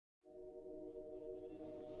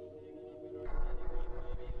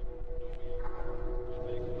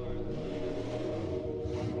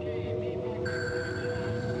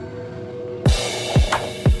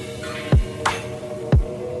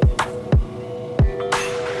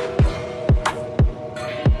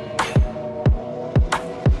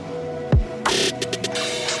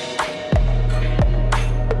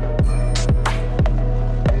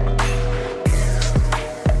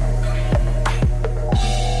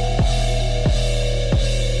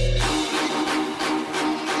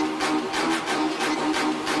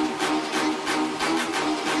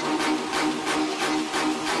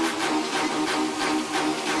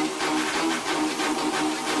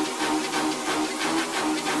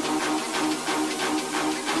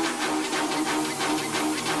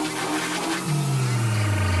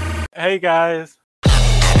Hey guys.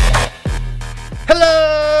 Hello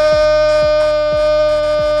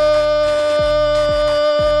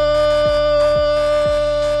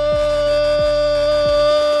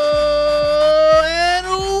and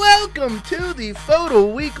welcome to the Photo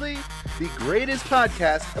Weekly, the greatest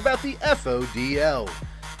podcast about the FODL.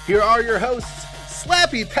 Here are your hosts,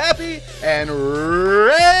 Slappy Pappy and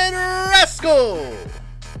Red Rascal.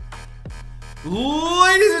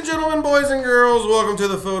 Ladies and gentlemen, boys and girls, welcome to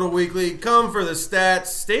the Photo Weekly. Come for the stats,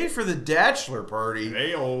 stay for the Dashler party.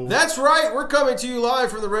 Hey-o. That's right, we're coming to you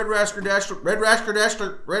live from the Red Rascal Dashler.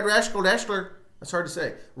 That's hard to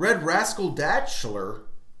say. Red Rascal Dashler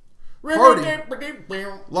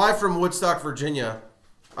party. Live from Woodstock, Virginia.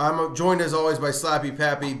 I'm joined as always by Slappy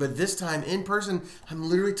Pappy, but this time in person, I'm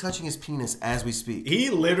literally touching his penis as we speak.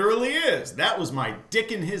 He literally is. That was my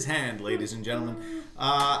dick in his hand, ladies and gentlemen.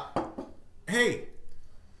 Hey,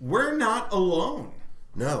 we're not alone.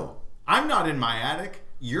 No. I'm not in my attic.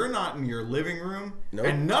 You're not in your living room. Nope.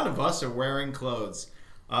 And none of us are wearing clothes.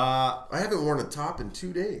 I haven't worn a top in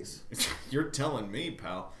 2 days. You're telling me,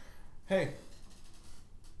 pal. Hey,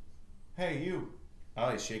 you. Oh,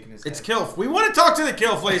 he's shaking his head. It's Kilf. We want to talk to the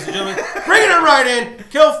Kilf, ladies and gentlemen. Bringing it right in.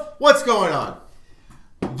 Kilf, what's going on?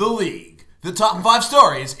 The League. The top 5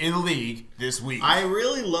 stories in the league this week. I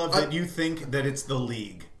really love that you think that it's the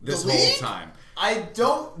league this whole time. I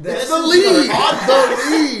don't It's listen the lead. to the podcast. The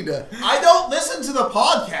lead. I don't listen to the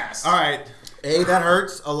podcast. All right. A, that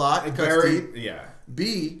hurts a lot. It cuts deep. Yeah.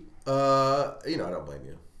 B, I don't blame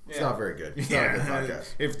you. It's not very good. It's not a good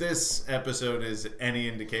podcast. If this episode is any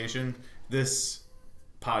indication, this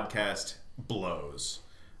podcast blows.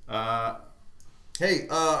 Hey,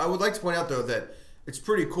 I would like to point out, though, that it's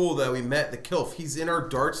pretty cool that we met the Kilf. He's in our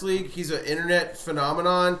darts league. He's an internet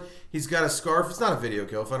phenomenon. He's got a scarf. It's not a video,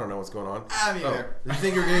 Kilf. I don't know what's going on. I'm here. You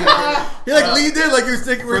think you're getting... He leaned in like he was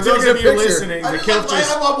taking, For those of you listening, the Kilf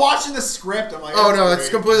just... I'm watching the script. I'm like, Oh, no, it's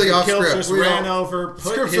completely off Kilf script. just We ran don't- over,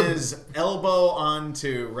 put Scripts his elbow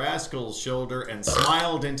onto Rascal's shoulder, and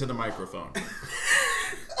smiled into the microphone.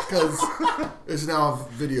 Because it's now a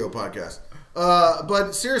video podcast.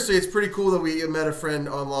 But seriously, it's pretty cool that we met a friend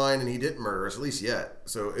online and he didn't murder us, at least yet.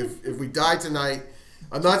 So if we die tonight,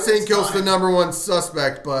 I'm not saying Kilf's the number one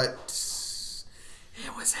suspect, but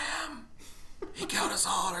it was him. He killed us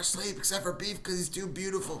all in our sleep, except for Beef, because he's too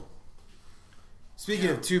beautiful. Speaking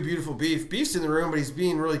of too beautiful Beef, Beef's in the room, but he's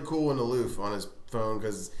being really cool and aloof on his phone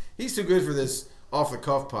because he's too good for this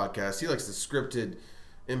off-the-cuff podcast. He likes the scripted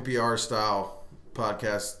NPR-style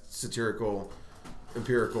podcast, satirical,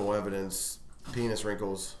 empirical evidence, penis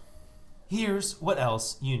wrinkles. Here's what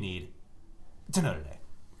else you need to know today.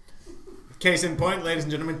 Case in point, ladies and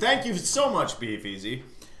gentlemen, thank you so much, Beef Easy.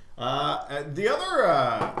 The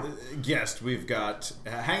other guest we've got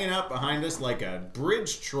hanging out behind us like a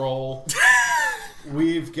bridge troll,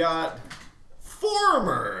 we've got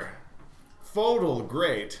former FODL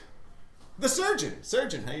great, the Surgeon.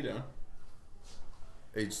 Surgeon, how you doing?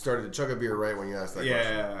 He started to chug a beer right when you asked that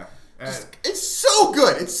question. Yeah. It's so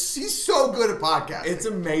good. He's so good at podcasting. It's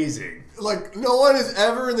amazing. Like, no one has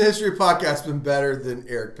ever in the history of podcasts been better than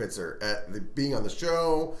Eric Pitzer at being on the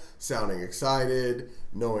show, sounding excited,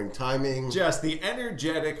 knowing timing. Just the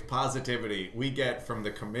energetic positivity we get from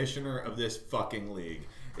the commissioner of this fucking league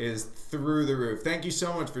is through the roof. Thank you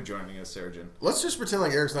so much for joining us, Surgeon. Let's just pretend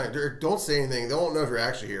like Eric's not. Eric, don't say anything. They won't know if you're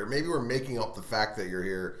actually here. Maybe we're making up the fact that you're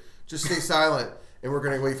here. Just stay silent, and we're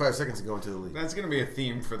going to wait 5 seconds to go into the league. That's going to be a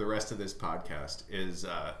theme for the rest of this podcast is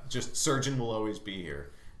just Surgeon will always be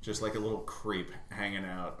here. Just like a little creep hanging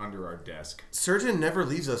out under our desk. Surgeon never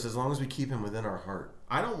leaves us as long as we keep him within our heart.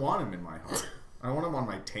 I don't want him in my heart. I want him on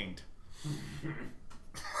my taint.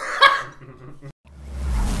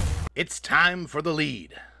 It's time for the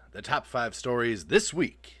lead. The top 5 stories this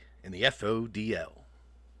week in the FODL.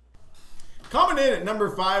 Coming in at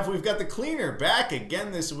number 5, we've got the Cleaner back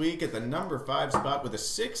again this week at the number 5 spot with a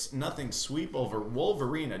 6-0 sweep over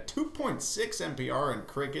Wolverine, a 2.6 MPR in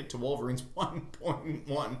cricket to Wolverine's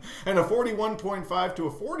 1.1, and a 41.5 to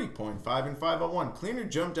a 40.5 in 501. Cleaner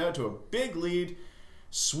jumped out to a big lead,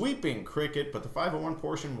 sweeping cricket, but the 501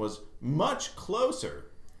 portion was much closer,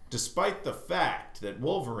 despite the fact that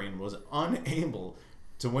Wolverine was unable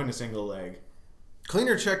to win a single leg.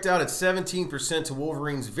 Cleaner checked out at 17% to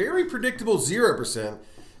Wolverine's very predictable 0%,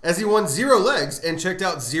 as he won 0 legs and checked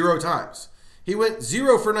out 0 times. He went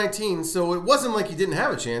 0 for 19, so it wasn't like he didn't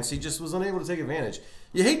have a chance. He just was unable to take advantage.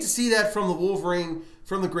 You hate to see that from the Wolverine,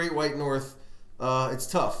 from the Great White North. It's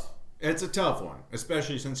tough. It's a tough one,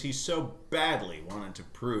 especially since he so badly wanted to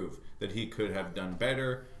prove that he could have done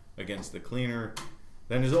better against the Cleaner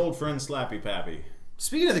than his old friend Slappy Pappy.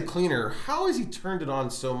 Speaking of the cleaner, how has he turned it on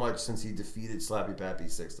so much since he defeated Slappy Pappy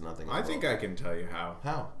 6-0? I think I can tell you how.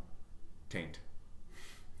 How? Taint.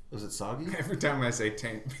 Was it soggy? Every time I say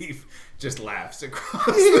taint, Beef just laughs across.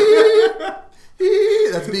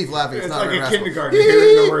 That's Beef laughing. It's not like a Rascal. kindergarten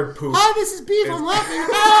hearing the word poop. Hi, this is Beef. I'm laughing.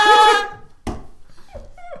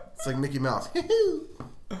 It's like Mickey Mouse.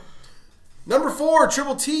 Number 4,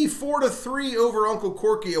 Triple T, 4-3 over Uncle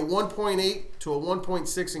Corky, a 1.8 to a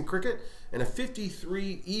 1.6 in cricket, and a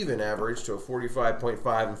 53 even average to a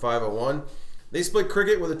 45.5 and 501. They split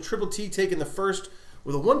cricket with a Triple T taking the first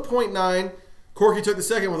with a 1.9. Corky took the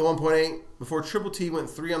second with a 1.8 before Triple T went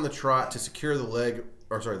 3 on the trot to secure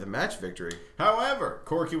the match victory. However,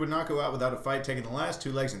 Corky would not go out without a fight, taking the last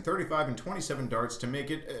 2 legs in 35 and 27 darts to make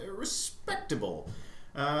it respectable.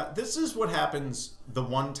 This is what happens the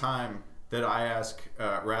one time that I ask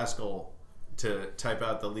Rascal to type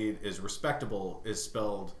out the lead. Is respectable is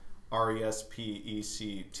spelled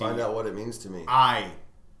R-E-S-P-E-C-T. Find out what it means to me.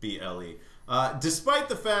 I-B-L-E. Despite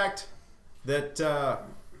the fact that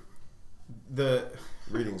the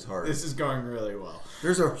reading's hard. This is going really well.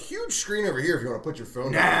 There's a huge screen over here if you want to put your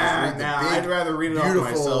phone down. I'd rather read it off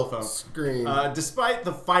my cell phone. Screen. Despite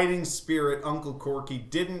the fighting spirit, Uncle Corky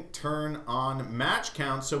didn't turn on match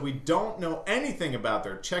count, so we don't know anything about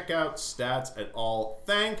their checkout stats at all.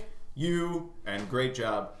 Thank you, and great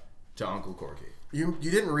job to Uncle Corky. You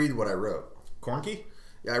didn't read what I wrote. Corky?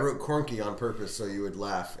 Yeah, I wrote Corky on purpose so you would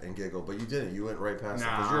laugh and giggle, but you didn't. You went right past it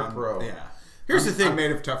because you're a pro. Yeah. Here's the thing. I'm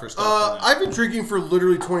made of tougher stuff. I've been drinking for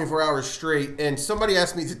literally 24 hours straight, and somebody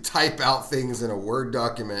asked me to type out things in a Word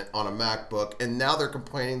document on a MacBook, and now they're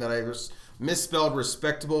complaining that I misspelled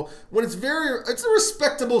respectable when it's a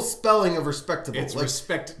respectable spelling of respectable. It's like,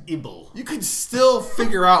 respectable. You could still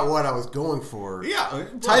figure out what I was going for. Yeah.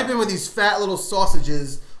 Type in with these fat little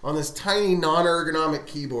sausages on this tiny non-ergonomic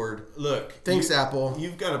keyboard. Look. Thanks, Apple.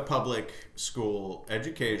 You've got a public school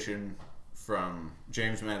education from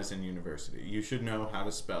James Madison University. You should know how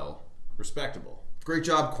to spell respectable. Great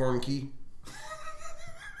job, Cornky.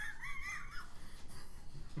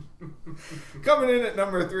 Coming in at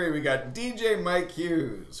number 3, we got DJ Mike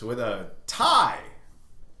Hughes with a tie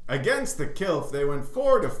against the Kilf. They went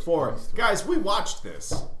 4-4. Guys, we watched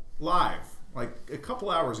this live like a couple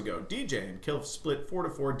hours ago. DJ and Kilf split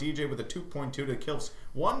 4-4. DJ with a 2.2 to Kilf's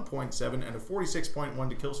 1.7 and a 46.1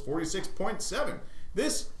 to Kilf's 46.7.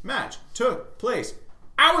 This match took place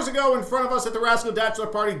hours ago in front of us at the Rascal Bachelor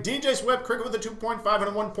Party. DJ swept cricket with a 2.5 and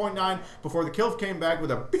a 1.9 before the Kilf came back with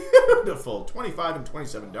a beautiful 25 and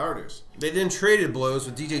 27 darters. They then traded blows,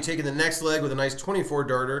 with DJ taking the next leg with a nice 24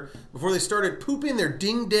 darter before they started pooping their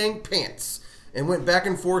ding-dang pants and went back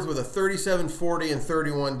and forth with a 37, 40, and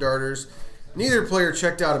 31 darters. Neither player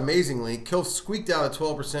checked out amazingly. Kilf squeaked out a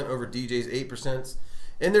 12% over DJ's 8%.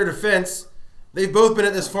 In their defense, they've both been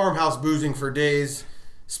at this farmhouse boozing for days.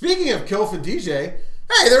 Speaking of Kilf and DJ,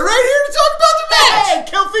 hey, they're right here to talk about the match! Hey,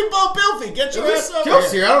 Kilfy Bo Bilfy, get your ass over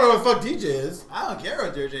Kilf's here. here. I don't know what the fuck DJ is. I don't care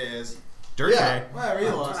what DJ is. Dirt Yeah. Day. Whatever, you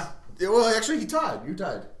lost. Yeah, well, actually, he tied. You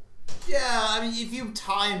tied. Yeah, I mean, if you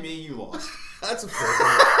tie me, you lost. That's a fair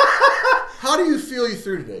point. How do you feel you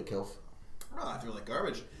threw today, Kilf? Oh, I threw like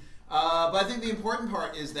garbage. But I think the important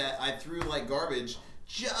part is that I threw like garbage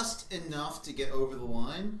just enough to get over the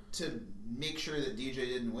line to make sure that DJ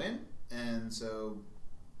didn't win. And so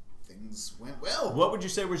things went well. What would you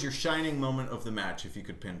say was your shining moment of the match, if you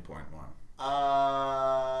could pinpoint one?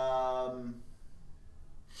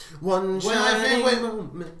 One shining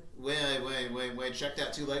moment. Wait, checked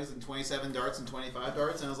out 2 legs and 27 darts and 25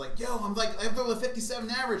 darts, and I was like, yo, I'm with a 57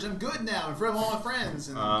 average, I'm good now, in front of all my friends.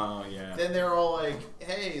 And Oh, yeah. then they're all like,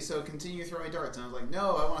 hey, so continue throwing darts. And I was like,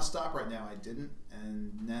 no, I want to stop right now. I didn't,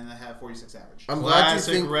 and then I have 46 average. I'm glad you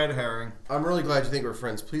Classic think. red herring. I'm really glad you think we're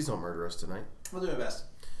friends. Please don't murder us tonight. We'll do my best.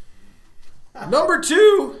 Number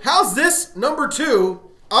 2. How's this? Number 2.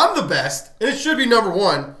 I'm the best, and it should be number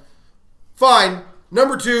 1. Fine.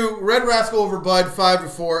 Number 2, Red Rascal over Bud,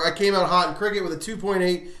 5-4. I came out hot in cricket with a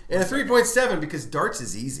 2.8 and a 3.7 because darts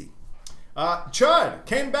is easy. Chud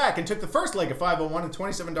came back and took the first leg of 501 and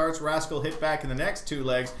 27 darts. Rascal hit back in the next 2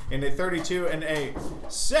 legs in a 32 and a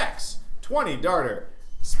sex 20 darter.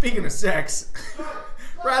 Speaking of sex,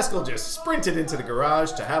 Rascal just sprinted into the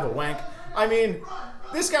garage to have a wank. I mean,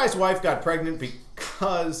 this guy's wife got pregnant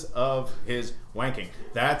because of his wanking.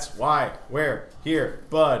 That's why we're here.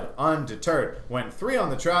 Bud, undeterred, went 3 on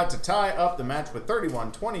the trot to tie up the match with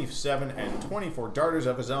 31, 27, and 24 darters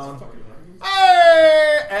of his own.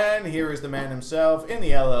 Hey! And here is the man himself in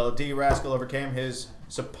the LLD. Rascal overcame his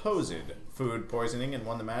supposed food poisoning and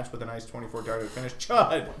won the match with a nice 24 darter to finish.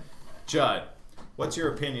 Judd, What's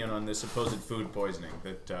your opinion on this supposed food poisoning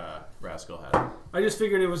that Rascal had? I just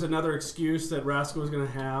figured it was another excuse that Rascal was going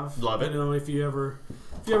to have. Love it. You know, if you ever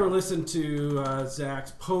listen to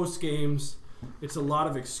Zach's post games, it's a lot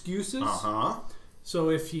of excuses.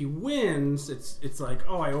 So if he wins, it's like,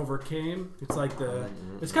 oh, I overcame. It's like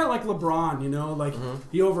it's kind of like LeBron, you know, like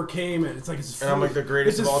he overcame it. It's like it's I'm like the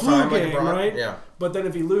greatest it's of all his flu time, like game, LeBron. right? Yeah. But then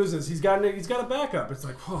if he loses, he's got a backup. It's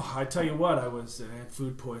like, oh, I tell you what, I had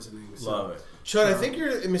food poisoning. So. Love it. Chud, I think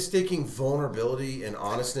you're mistaking vulnerability and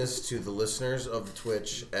honestness to the listeners of the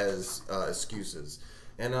Twitch as excuses.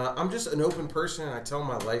 And I'm just an open person, and I tell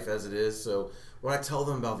my life as it is. So when I tell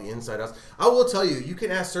them about the inside outs, I will tell you, you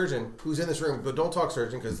can ask Surgeon, who's in this room, but don't talk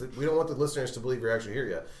Surgeon, because we don't want the listeners to believe you're actually here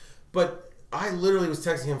yet. But I literally was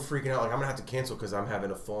texting him freaking out, like, I'm going to have to cancel because I'm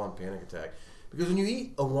having a full-on panic attack. Because when you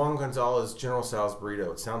eat a Juan Gonzalez General Tso's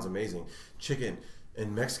burrito, it sounds amazing. Chicken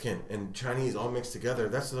and Mexican and Chinese all mixed together,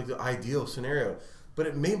 that's like the ideal scenario. But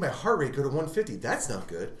it made my heart rate go to 150. That's not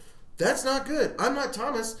good. That's not good. I'm not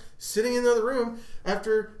Thomas sitting in the other room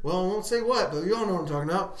after, well, I won't say what, but you all know what I'm talking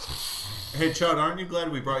about. Hey, Chud, aren't you glad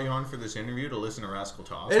we brought you on for this interview to listen to Rascal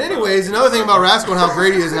talk? And anyways, another thing about Rascal and how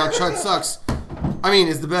great he is and how Chud sucks,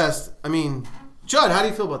 is the best. Chud, how do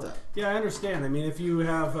you feel about that? Yeah, I understand. I mean, if you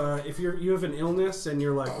have you have an illness and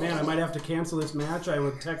you're like, man, I might have to cancel this match, I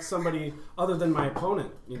would text somebody other than my opponent.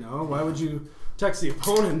 You know, why would you text the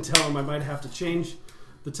opponent and tell him I might have to change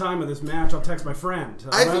the time of this match? I'll text my friend.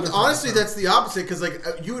 I think honestly that's the opposite, because like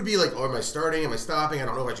you would be like, oh, am I starting? Am I stopping? I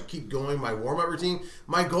don't know if I should keep going my warm-up routine.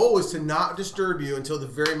 My goal was to not disturb you until the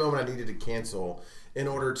very moment I needed to cancel in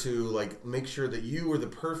order to like make sure that you were the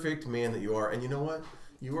perfect man that you are. And you know what?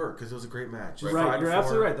 You were, because it was a great match. Right, you're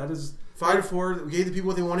absolutely right. That is 5-4. We gave the people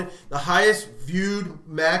what they wanted. The highest viewed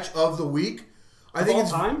match of the week. I think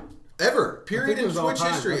it's time ever. Period in Twitch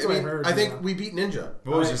history. That's what I heard, I think we beat Ninja.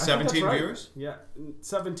 What was it, I think 17 that's right. viewers? Yeah,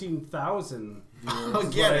 17,000 viewers. Oh,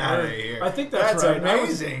 get out of here. I think that's right.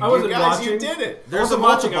 amazing. I wasn't you guys, watching. You did it. There's I wasn't a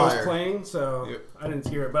watching. I was multiplier. playing, so I didn't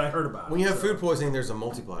hear it, but I heard about it. When you have so. food poisoning, there's a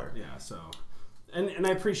multiplier. Yeah, so... And I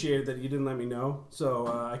appreciated that you didn't let me know, so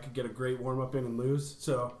I could get a great warm-up in and lose.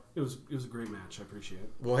 So it was a great match. I appreciate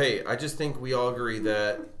it. Well, hey, I just think we all agree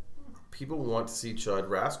that people want to see Chud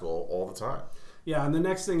Rascal all the time. Yeah, and the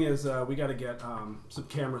next thing is we got to get some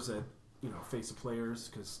cameras that face the players,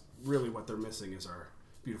 because really what they're missing is our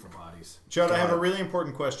beautiful bodies. Chud, I have a really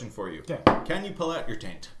important question for you. Okay. Can you pull out your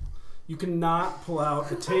taint? You cannot pull out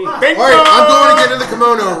the tape. All right, I'm going to get in the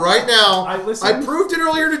kimono right now. I proved it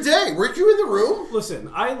earlier today. Weren't you in the room?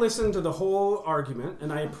 Listen, I listened to the whole argument,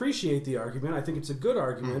 and I appreciate the argument. I think it's a good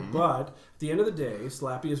argument, but at the end of the day,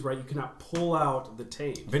 Slappy is right. You cannot pull out the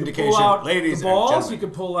tape. Vindication, you can pull out ladies the and balls. gentlemen. You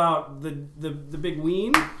can pull out the big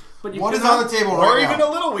ween. But you What is cannot- on the table Or right even now?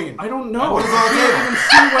 a little ween. I don't know. What is on the I can't table? even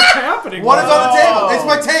see what's happening. What is on the table? It's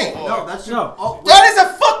my taint. No, that's No. Oh, That is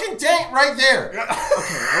a fucking taint right there.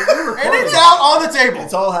 And it's out on the table.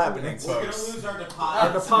 It's all happening, we're gonna folks. lose our Our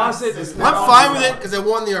deposit. deposit is I'm not fine with it because I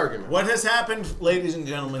won the argument. What has happened, ladies and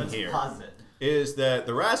gentlemen, here Deposit. is that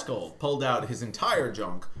the Rascal pulled out his entire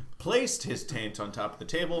junk, placed his taint on top of the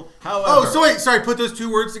table. However, Oh, so wait, sorry, put those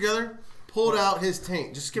two words together. Pulled out his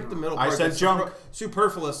taint. Just skip the middle I part. said That's junk.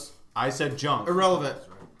 Superfluous. I said junk. Irrelevant.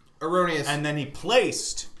 Erroneous. And then he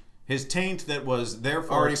placed his taint that was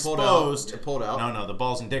therefore Already exposed. pulled out. No, the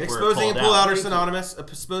balls and dick were Exposing pulled and pull out are Thank you. synonymous.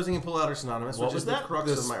 Exposing and pull out are synonymous. What which was is that? the crux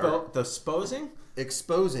The of my art. the sposing?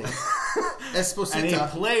 Exposing. And he Esposita.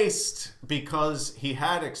 placed, because he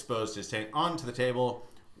had exposed his taint onto the table.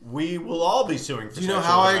 We will all be suing for Do you know sexual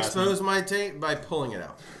how I harassment. exposed my taint? By pulling it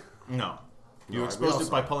out. No. You No, we exposed all it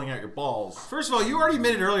saw by it. pulling out your balls. First of all, you already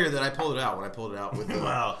admitted earlier that I pulled it out when I pulled it out with the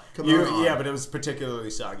Well, kimono on. yeah, but it was particularly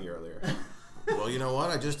soggy earlier. Well, you know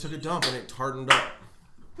what? I just took a dump and it hardened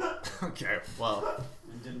up. Okay, well,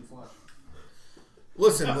 It didn't flush.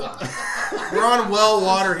 Listen, we're on well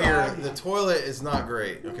water here. The toilet is not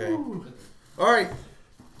great, okay? All right.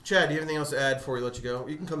 Chad, do you have anything else to add before we let you go?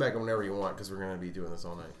 You can come back whenever you want because we're going to be doing this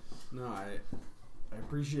all night. No, I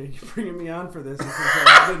appreciate you bringing me on for this. This is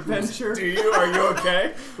an adventure. do you? Are you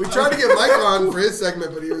okay? We tried to get Mike on for his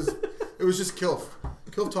segment, but it was just Kilf.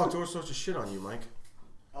 Kilf talked all sorts of shit on you, Mike.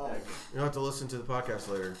 Oh, You'll have to listen to the podcast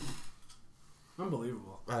later.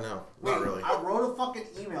 Unbelievable. I know. Not really. I wrote a fucking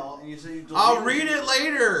email and you said you deleted I'll read it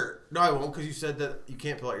later. No, I won't because you said that you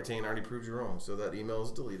can't pull out your taint. I already proved you wrong, so that email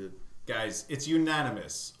is deleted. Guys, it's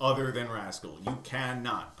unanimous, other than Rascal. You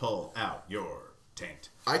cannot pull out your taint.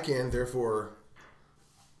 I can, therefore,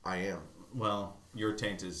 I am. Well, your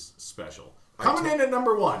taint is special. I Coming in at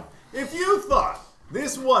number one, if you thought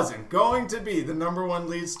this wasn't going to be the number one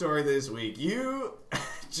lead story this week, you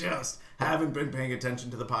just haven't been paying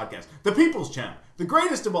attention to the podcast. The People's Champ, the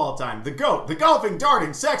greatest of all time, the GOAT, the golfing, darting,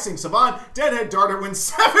 sexing savant, Deadhead Darter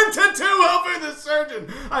wins 7-2 over the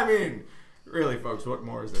Surgeon. I mean, really, folks, what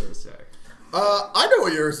more is there to say? I know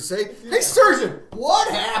what yours to say. Hey, Surgeon,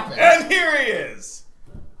 what happened? And here he is.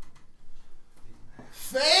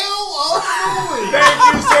 Fail of the week.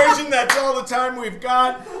 Thank you, Surgeon. That's all the time we've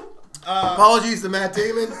got. Apologies to Matt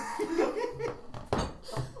Damon.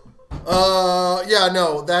 Yeah,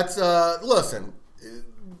 no, that's, listen.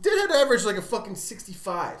 Deadhead averaged like a fucking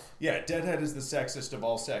 65. Yeah, Deadhead is the sexist of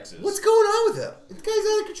all sexes. What's going on with him? The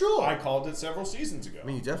guy's out of control. I called it several seasons ago. I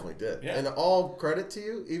mean, you definitely did. Yeah. And all credit to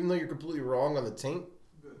you, even though you're completely wrong on the taint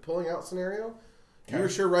pulling out scenario, you were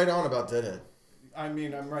sure right on about Deadhead. I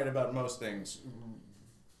mean, I'm right about most things,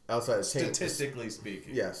 Outside of taint. statistically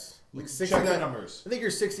speaking. Yes. Like Check 69, the numbers. I think you're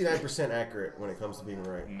 69% accurate when it comes to being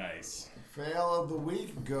right. Nice. Fail of the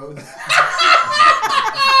week goes.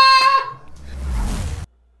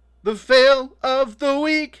 The fail of the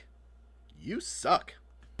week. You suck.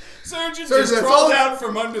 Surgeon Surgeon, just that's crawled all- out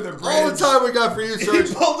from under the bridge. All the time we got for you, He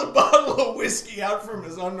Surgeon. pulled a bottle of whiskey out from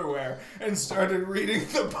his underwear and started reading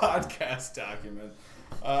the podcast document.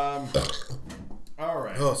 All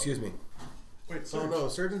right. Oh, excuse me. Wait, Oh, Surgeon. no,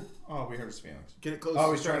 Surgeon. Oh, we heard his feelings. Get it close.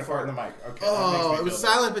 Oh, he's trying to fart in the mic. Okay. that makes Oh, me it was feel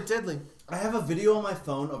better. silent but deadly. I have a video on my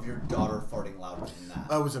phone of your daughter farting louder than that.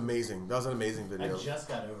 That was amazing. That was an amazing I video. just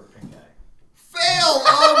got over pink eye. Fail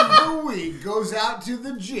of the week goes out to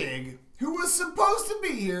the Jig, who was supposed to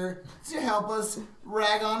be here to help us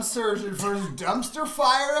rag on Surgeon for his dumpster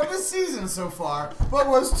fire of a season so far, but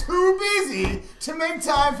was too busy to make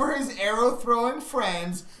time for his arrow-throwing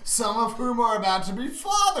friends, some of whom are about to be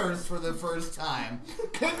fathers for the first time.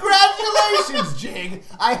 Congratulations, Jig!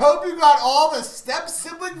 I hope you got all the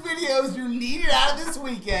step-sibling videos you needed out of this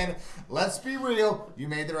weekend. Let's be real, you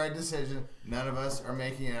made the right decision. None of us are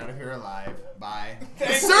making it out of here alive. Bye.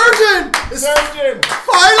 Surgeon! Is Surgeon!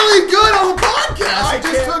 finally good on the podcast! I It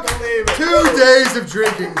just can't took believe it. 2 days of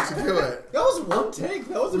drinking to do it. That was one take.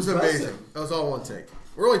 That was It was impressive. amazing. That was all one take.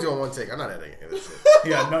 We're only doing one take. I'm not editing any of this shit.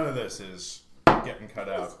 Yeah, none of this is getting cut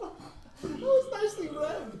out. That was nicely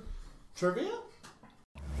read. Trivia?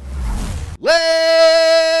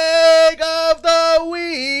 Leg of the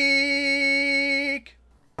week.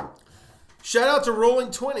 Shout out to Rolling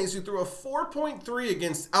 20s, who threw a 4.3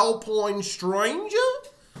 against Alpine Stranger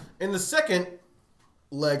in the second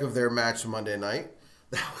leg of their match Monday night.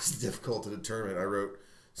 That was difficult to determine. I wrote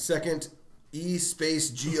second E space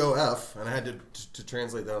GOF, and I had to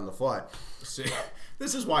translate that on the fly. See,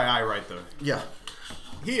 this is why I write Yeah.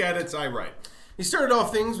 He edits, I write. He started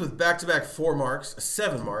off things with back-to-back 4 marks, a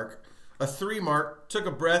 7 mark, a 3 mark, took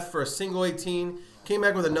a breath for a single 18, came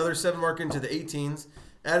back with another 7 mark into the 18s,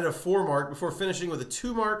 added a 4 mark before finishing with a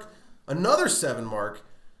 2 mark, another 7 mark,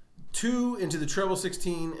 2 into the treble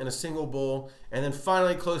 16 and a single bull, and then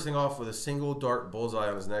finally closing off with a single dart bullseye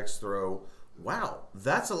on his next throw. Wow,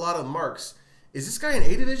 that's a lot of marks. Is this guy in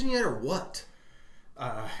A division yet or what?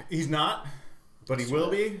 He's not, but he will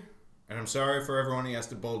be. And I'm sorry for everyone he has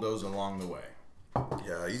to bulldoze along the way.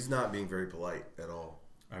 Yeah, he's not being very polite at all.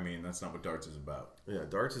 I mean, that's not what darts is about. Yeah,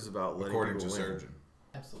 darts is about letting According to people win. Surgeon.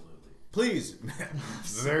 Absolutely. Please.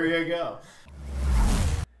 There you go.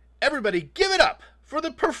 Everybody give it up for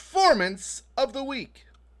the performance of the week.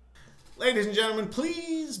 Ladies and gentlemen,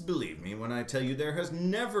 please believe me when I tell you there has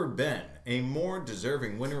never been a more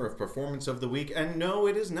deserving winner of Performance of the Week. And no,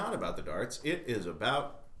 it is not about the darts. It is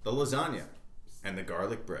about the lasagna and the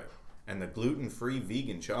garlic bread and the gluten-free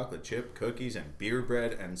vegan chocolate chip cookies and beer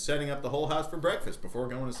bread and setting up the whole house for breakfast before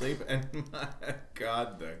going to sleep. And my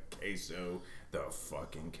God, the queso. The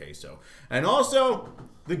fucking queso. And also,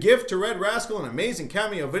 the gift to Red Rascal, an amazing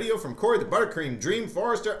cameo video from Corey the Buttercream Dream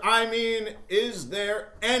Forrester. I mean, is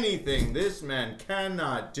there anything this man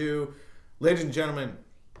cannot do? Ladies and gentlemen,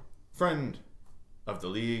 friend of the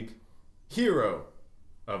league, hero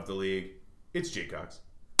of the league, it's G Cox.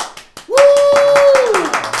 Woo!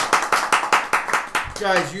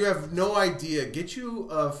 Guys, you have no idea. Get you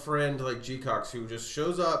a friend like G Cox who just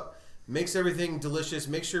shows up, makes everything delicious,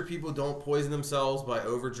 makes sure people don't poison themselves by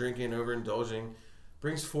over-drinking, over-indulging,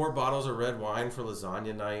 brings 4 bottles of red wine for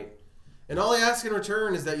lasagna night, and all he asks in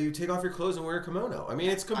return is that you take off your clothes and wear a kimono. I mean,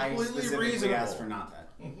 it's completely reasonable. asked for not that.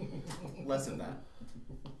 Less of that.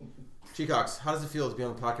 G-Cox, how does it feel to be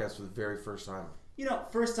on the podcast for the very first time? You know,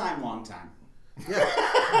 first time, long time.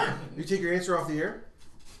 Yeah. You take your answer off the air?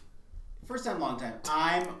 First time, long time.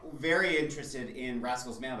 I'm very interested in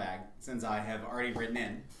Rascal's mailbag since I have already written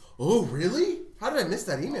in. Oh, really? How did I miss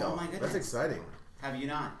that email? Oh, my goodness. That's exciting. Have you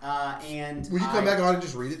not? And Will you come back on and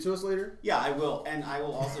just read it to us later? Yeah, I will. And I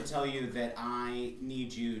will also tell you that I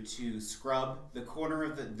need you to scrub the corner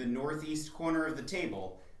of the northeast corner of the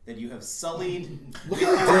table that you have sullied. Look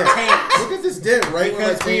at the dent. Look at this dent right where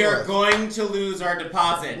my because taint we are was. going to lose our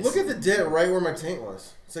deposits. Look at the dent right where my taint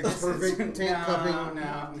was. It's like perfect taint cupping.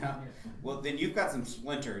 No. Well, then you've got some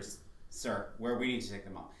splinters, sir, where we need to take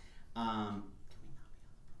them off.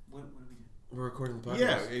 What do we do? We're recording the podcast.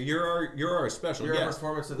 Yeah, you're our special You're our guest.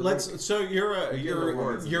 performance of the week. So you're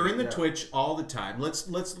awards in the yeah. Twitch all the time. Let's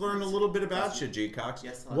learn a little bit about you, G Cox.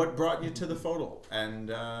 Yes, hello. What brought you to the photo? And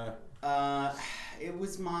It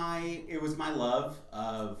was my love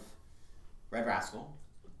of Red Rascal.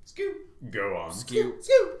 Scoop. go on. Scoop.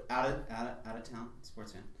 Out of town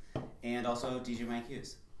sports fan. And also DJ Mike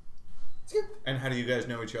Hughes. And how do you guys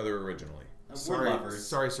know each other originally? We're lovers.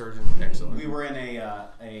 Sorry, surgeon. Excellent. We were in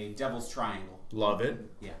a Devil's Triangle. Love it.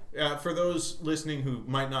 Yeah. For those listening who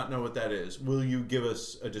might not know what that is, will you give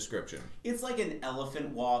us a description? It's like an elephant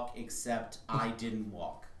walk, except I didn't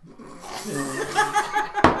walk.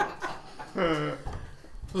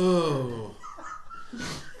 Oh.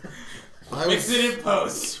 Mix it in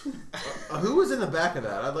post. Who was in the back of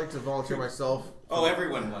that? I'd like to volunteer myself. Oh,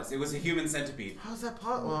 everyone was. It was a human centipede. How's that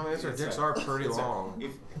possible? Well, I mean, our dicks are pretty long.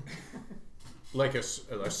 Like a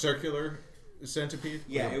circular centipede?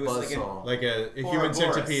 Yeah, Like a it was buzzsaw. Like a human Ouroboros.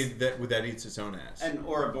 centipede that eats its own ass. An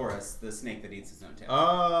Ouroboros, the snake that eats its own tail.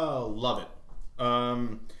 Oh, love it.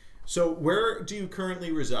 So where do you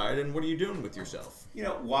currently reside, and what are you doing with yourself? You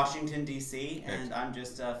know, Washington, D.C., and I'm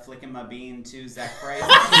just flicking my bean to Zach Price.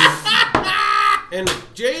 And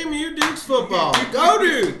JMU Dukes football. Go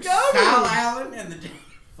Dukes! Kyle Allen and the...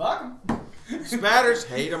 Fuck him. Spatters,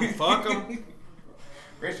 hate them, fuck them.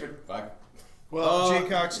 Richmond, fuck. Well,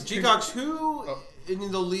 G-Cox, who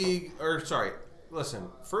in the league, listen,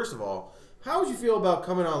 first of all, how would you feel about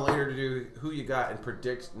coming on later to do who you got and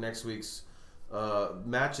predict next week's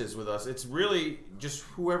matches with us? It's really just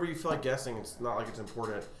whoever you feel like guessing. It's not like it's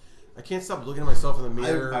important. I can't stop looking at myself in the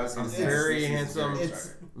mirror. I'm very handsome.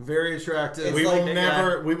 It's very attractive. We will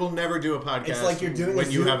never do a podcast. It's like you're doing when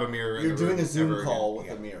you have a mirror. You're doing a Zoom call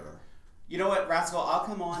again. with a mirror. You know what, Rascal? I'll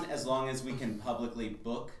come on as long as we can publicly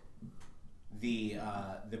book the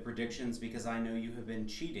predictions, because I know you have been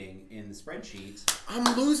cheating in the spreadsheet. I'm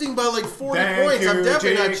losing by like 40 points. I'm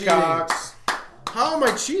definitely not cheating. How am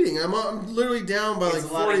I cheating? I'm literally down by like 40 points.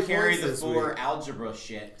 It's a lot of carry the this four week. algebra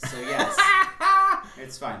shit. So yes,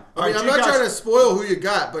 it's fine. I mean, I'm not trying to spoil who you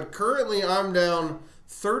got, but currently I'm down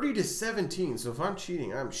 30-17. So if I'm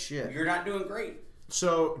cheating, I'm shit. You're not doing great.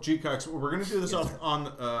 So G-Cox, we're going to do this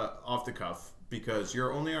off the cuff, because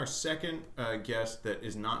you're only our second guest that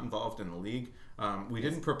is not involved in the league. We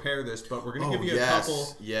didn't prepare this, but we're going to give you a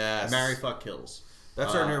couple marry, fuck, kills.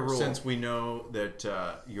 That's our new rule. Since we know that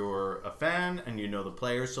you're a fan and you know the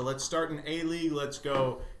players. So let's start in A-League. Let's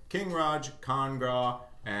go King Raj, Congra,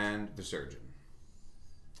 and the Surgeon.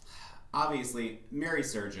 Obviously, marry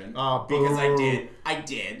Surgeon. Because I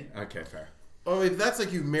did. Okay, fair. Oh, if that's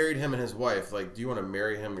like you married him and his wife, like, do you want to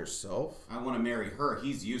marry him yourself? I want to marry her.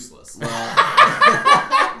 He's useless. Do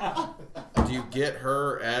you get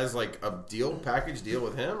her as like a package deal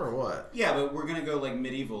with him, or what? Yeah, but we're gonna go like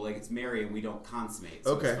medieval, like it's marry and we don't consummate.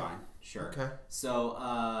 So it's fine. Sure. Okay. So.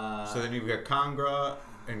 So then you've got Congra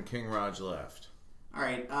and King Raj left. All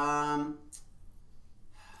right.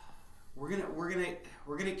 We're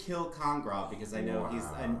gonna kill Congra because I know he's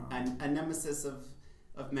a nemesis of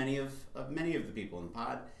many of the people in the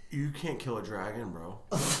pod. You can't kill a dragon, bro.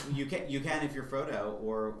 You can if you're Frodo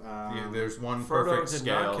or. There's one Frodo perfect did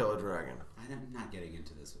scale. not kill a dragon. I'm not getting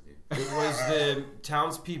into this with you. It was the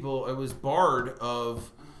townspeople. It was Bard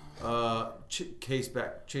of Chase,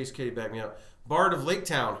 Katie, back me up. Bard of Lake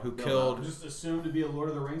Town who killed. Just assumed to be a Lord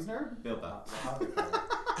of the Rings nerd. Bilbo.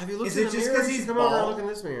 Have you looked Is in it the just mirror? 'cause he's Come over and bald? look in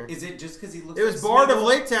this mirror. Is it just because he looks? It was like Bard of Smeagol?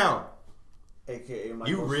 Lake Town. AKA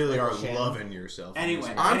Michael, You really are Shannon. loving yourself.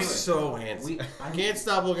 Anyway, I'm so handsome. I can't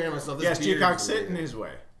stop looking at myself. This Yes, beard G-Cox, is sit in weird. his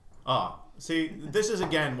way. See, this is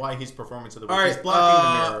again why he's performance of the week. All right, He's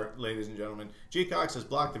blocking the mirror, ladies and gentlemen. G-Cox has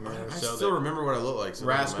blocked the mirror I so still that remember what I look like. So it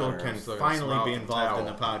doesn't Rascal matter. can I'm still gonna finally smile be with the involved in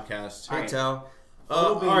towel. the podcast. Hey, Tal.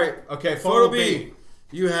 Photo B. All right. Okay, Photo B.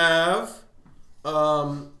 You have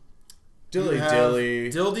Dilly.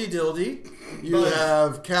 Dildy. You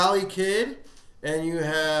have Cali Kid, and you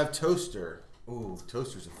have Toaster. Ooh,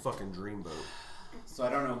 Toaster's a fucking dreamboat. So I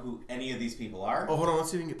don't know who any of these people are. Oh, hold on. Let's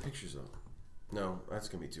see if we can get pictures of. No, that's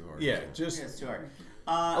gonna be too hard. Yeah, Yeah, just it's too hard.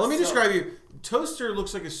 Let me describe you. Toaster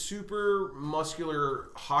looks like a super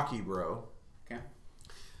muscular hockey bro. Okay.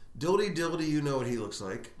 Dildy, you know what he looks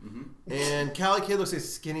like. And Cali Kid looks like a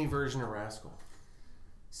skinny version of Rascal.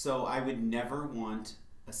 So I would never want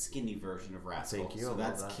a skinny version of Rascal. Thank you. So I love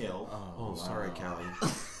that's that. kill. Oh, sorry, Callie.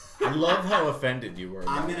 I love how offended you were.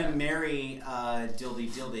 I'm gonna marry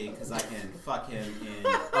Dildy because I can fuck him in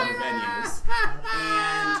other venues.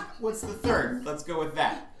 And what's the third? Let's go with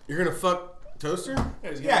that. You're gonna fuck Toaster?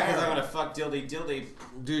 Yeah, because I'm gonna fuck Dildy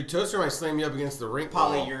Dude, Toaster might slam you up against the rink.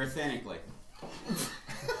 polyurethanically.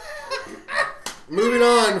 Moving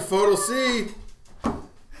on, Photo C. All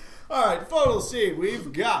right, Photo C.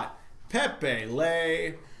 We've got Pepe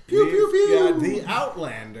Le. Pew, We've pew, pew. got the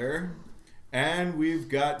Outlander. And we've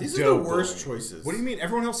got These are the Doughboy. worst choices. What do you mean?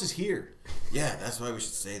 Everyone else is here. Yeah, that's why we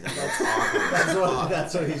should say that. That's awkward.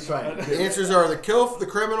 That's what he's trying to do. The answers are the Kilf, the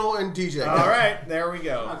Criminal, and DJ. All right, there we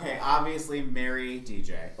go. Okay, obviously marry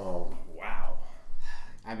DJ. Oh, Wow.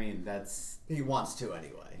 I mean, that's He wants to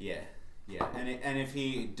anyway. yeah. And if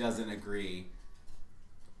he doesn't agree,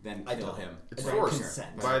 then I kill don't. him. it's Right, forced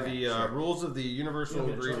consent. by Okay, the sure. rules of the Universal You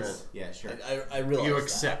have a Agreement. choice. Yeah, sure. I realize You that.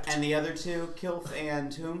 accept. And the other two, Kilf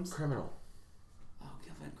and Toombs? Criminal. Oh,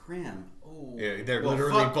 Kilf and Cram. Oh. Yeah, they're Well,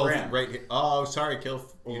 literally fuck both Cram. right here. Oh, sorry,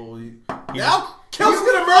 Kilf. Now Kilf's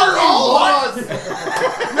gonna murder all of us.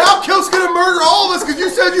 Now Kilf's gonna murder all of us because you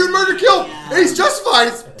said you'd murder Kilf. And he's justified.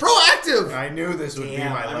 It's proactive. I knew this would be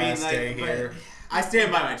Damn, my I mean, last like, day here. I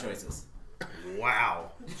stand by my choices. Wow.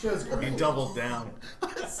 He doubled down.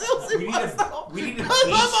 We need a beach I'm on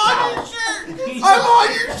your towel. shirt. I'm on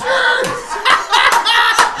your shirt.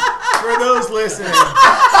 For those listening.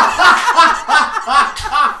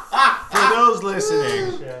 For those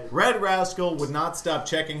listening, Red Rascal would not stop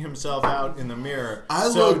checking himself out in the mirror. I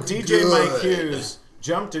so look DJ Mike good. Hughes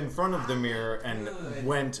jumped in front of the mirror and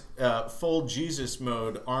went full Jesus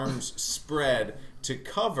mode, arms spread to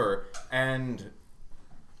cover, and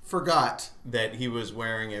Forgot. that he was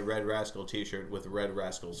wearing a Red Rascal t-shirt with Red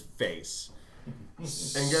Rascal's face.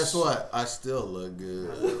 And guess what? I still look good.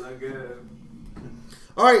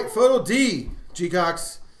 All right, Photo D.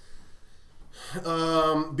 G-Cox.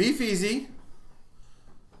 Beef Easy.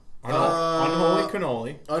 Unholy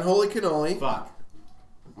cannoli. Unholy Cannoli. Fuck.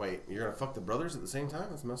 Wait, you're gonna fuck the brothers at the same time?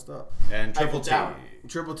 That's messed up. And Triple Eiffel T. Tower.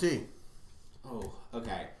 Triple T. Oh,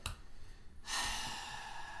 okay.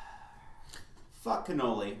 Fuck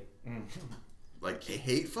cannoli. Like,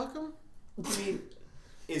 hate fuck him? I mean,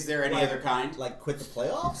 is there any other kind? Like quit the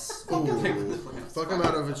playoffs? Fuck him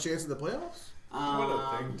out of his chance at the playoffs?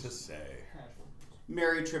 to say.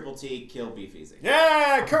 Marry Triple T, kill Beef Easy.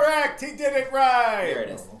 Yeah, correct. He did it right. There it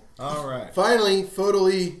is. All right. Finally, Photo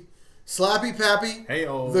E. Slappy Pappy.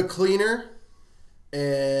 Hey-o. The Cleaner.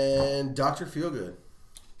 And Dr. Feelgood.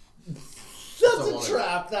 That's a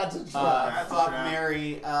trap. That's a trap. Fuck,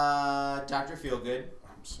 marry Dr. Feelgood.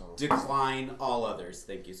 Decline all others.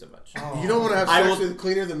 Thank you so much. You don't want to have I sex will- with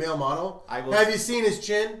Cleaner, the male model? I will- Have you seen his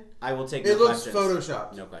chin? I will take It no looks questions.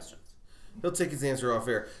 photoshopped. No questions. He'll take his answer off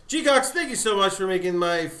air. G-Cox, thank you so much for making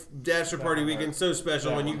my Dasher Party weekend so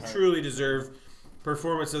special, and you truly deserve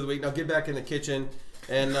Performance of the Week. Now get back in the kitchen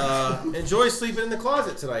and enjoy sleeping in the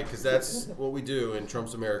closet tonight, because that's what we do in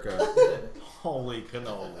Trump's America. Holy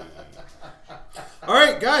cannoli. All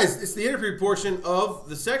right, guys, it's the interview portion of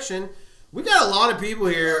the section. We got a lot of people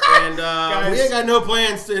here, and we ain't got no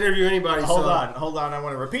plans to interview anybody. Hold on. I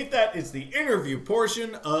want to repeat that. It's the interview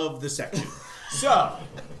portion of the section. So,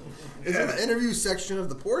 Is it the interview section of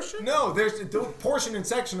the portion? no, there's the portion and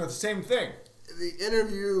section are the same thing. The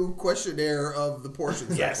interview questionnaire of the portion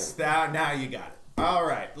section. Yes, now you got it. All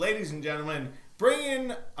right, ladies and gentlemen,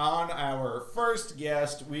 bringing on our first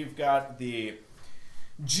guest, we've got the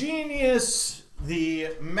genius, the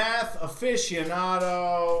math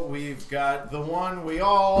aficionado. We've got the one we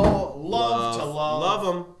all love to love.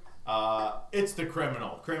 Love him. It's the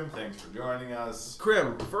criminal. Crim, thanks for joining us.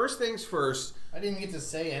 Crim, first things first. I didn't even get to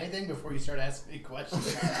say anything before you started asking me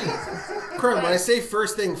questions. Crim, when I say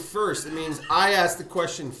first thing first, it means I ask the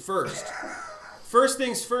question first. First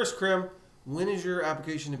things first, Crim. When is your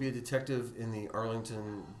application to be a detective in the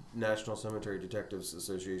Arlington National Cemetery Detectives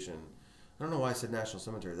Association? I don't know why I said National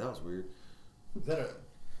Cemetery. That was weird.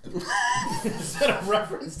 Is that a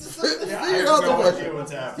reference to something? Figure out the question.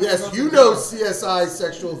 what's happening. Yes, you know CSI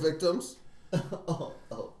sexual victims.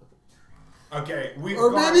 Okay, we've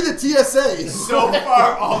Or gone maybe the TSA. so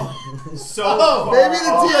far off. Maybe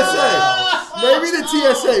the TSA. Maybe the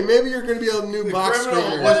TSA. Maybe you're going to be a new box criminal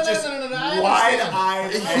screener. was just No, I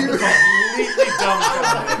wide-eyed and completely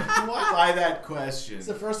dumbfounded by that question. It's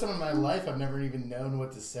the first time in my life I've never even known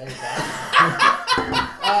what to say.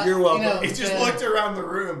 You're welcome. He just looked around the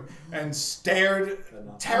room and stared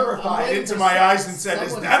I'm terrified waiting into for my eyes and said,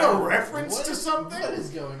 "Is someone that to a say, reference what to is- something?" What is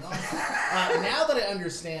going on? Now that I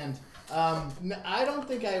understand, I don't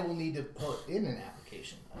think I will need to put in an application.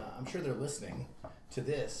 clarification. I'm sure they're listening to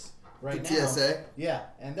this right The now. TSA? Yeah,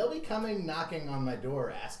 and they'll be coming knocking on my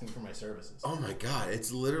door asking for my services. Oh my god,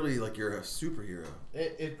 it's literally like you're a superhero.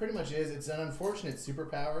 It pretty much is. It's an unfortunate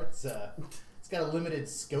superpower. It's got a limited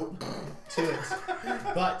scope to it,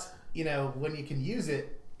 but you know when you can use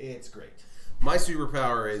it, it's great. My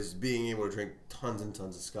superpower is being able to drink tons and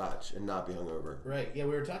tons of scotch and not be hungover. Right. Yeah,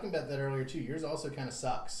 we were talking about that earlier too. Yours also kind of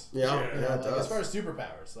sucks. Yeah, You know, it like, does. as far as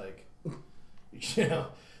superpowers, like, you know,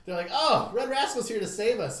 they're like, "Oh, Red Rascal's here to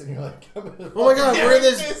save us," and you're like, Oh my god, we're in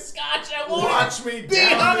this scotch. I won't Watch me be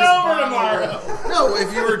down hungover tomorrow. No,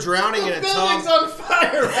 if you were drowning in a Building's tub. on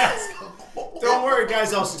fire, Rascal. Don't worry,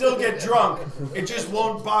 guys. I'll still get drunk. It just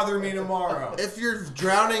won't bother me tomorrow. If you're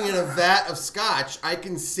drowning in a vat of scotch, I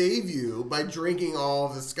can save you by drinking all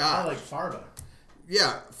of the I scotch. like Farva.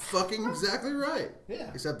 Yeah, fucking exactly right. Yeah.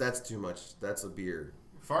 Except that's too much. That's a beer.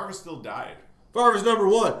 Farva still died. Farva's number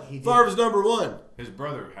one. He did. Farva's number one. His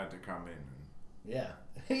brother had to come in. Yeah.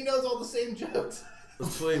 He knows all the same jokes.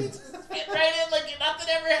 Let's play. Fit right in like nothing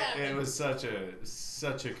ever happened. It was such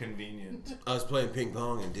a convenient. I was playing ping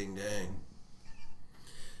pong and ding dang.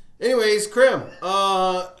 Anyways, Krim,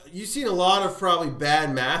 you've seen a lot of probably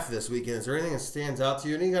bad math this weekend. Is there anything that stands out to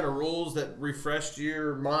you? Any kind of rules that refreshed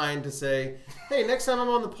your mind to say, hey, next time I'm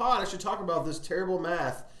on the pod, I should talk about this terrible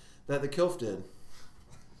math that the Kilf did?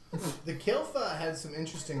 The Kilf had some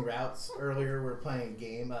interesting routes earlier. We were playing a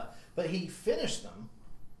game, but he finished them.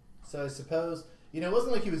 So I suppose, you know, it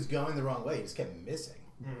wasn't like he was going the wrong way. He just kept missing.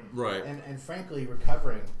 Right. And frankly,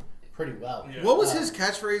 recovering pretty well. Yeah. What was his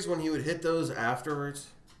catchphrase when he would hit those afterwards?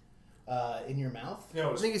 In your mouth?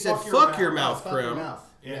 No, I think he said, fuck your mouth, Fuck your Krim. mouth.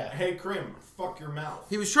 Yeah. Hey, Krim, fuck your mouth.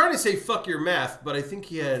 He was trying to say fuck your math, but I think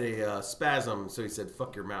he had a spasm, so he said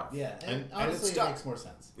fuck your mouth. Yeah, and And honestly, it's it stuck. makes more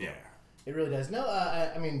sense. Yeah. It really does. No,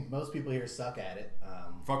 I mean, most people here suck at it.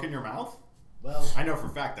 Fucking your mouth? Well, I know for a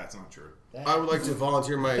fact that's not true. that, I would like to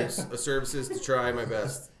volunteer my services to try my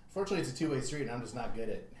best. fortunately, it's a two-way street, and I'm just not good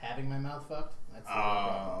at having my mouth fucked. That's the only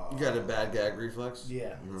problem. You got a bad gag reflex?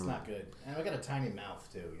 Yeah, it's not good. And I got a tiny mouth,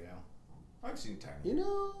 too, you know. I've seen tiny. You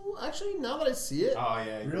know, actually, now that I see it. Oh,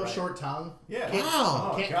 yeah. you're Real right. short tongue. Yeah.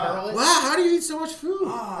 Wow. Oh, Can't God. curl it. Wow, how do you eat so much food?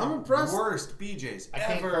 Ah, I'm impressed. Worst BJ's I ever.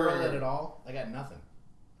 can't curl it at all. I got nothing.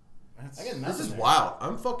 That's- I got nothing. This is there. wild.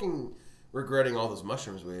 I'm fucking regretting all those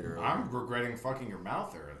mushrooms we ate earlier. I'm regretting fucking your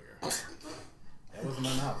mouth earlier. That wasn't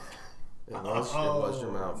my mouth. It was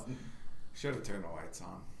your mouth. Should have turned the lights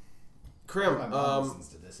on. Krim, My mom listens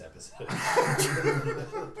to this episode.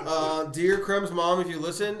 dear Krim's mom, if you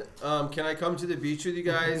listen, can I come to the beach with you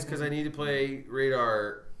guys? Because I need to play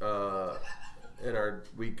radar in our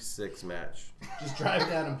week 6 match. Just drive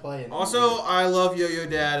down and play. And Also, I love Yo-Yo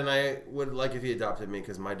Dad, and I would like if he adopted me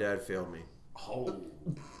because my dad failed me. Oh.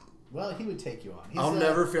 well, he would take you on. He's, I'll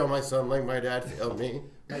never fail my son like my dad failed me.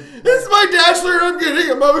 my- It's my bachelor. I'm getting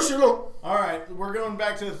emotional. All right, we're going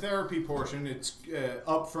back to the therapy portion. It's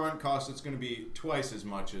upfront cost. It's going to be twice as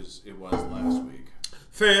much as it was last week.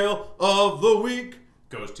 Fail of the week.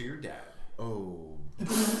 Goes to your dad. Oh.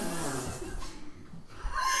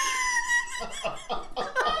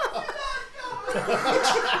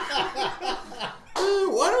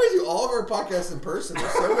 Why don't we do all of our podcasts in person? They're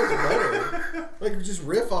so much better. Like, we just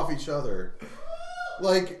riff off each other.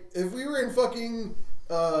 Like, if we were in fucking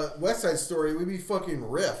West Side Story, we'd be fucking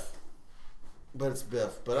riff. But it's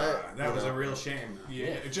Biff. But That was a real shame.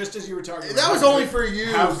 Yeah, just as you were talking. That about was how only good- for you,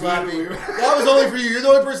 how good Slappy. we were. That was only for you. You're the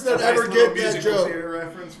only person that Nice ever little get that musical joke. theater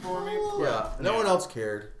reference for me. Yeah, no one else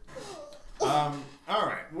cared. All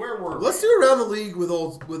right, where were we? Let's do around the league with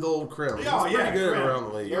old Krim. He's Oh, pretty yeah, good Krim. at around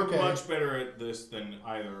the league. You're Okay. much better at this than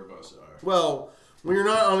either of us are. Well, when you're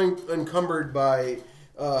not encumbered by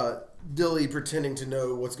Dilly pretending to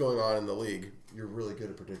know what's going on in the league, you're really good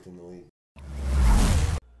at predicting the league.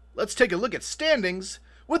 Let's take a look at standings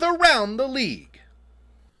with Around the League.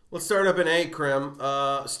 Let's start up in A, Krim.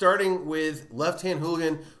 Starting with Left Hand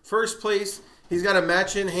Hooligan. First place, he's got a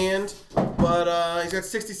match in hand, but he's got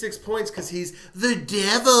 66 points because he's the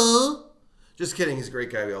devil. Just kidding. He's a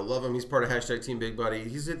great guy. We all love him. He's part of hashtag Team Big Buddy.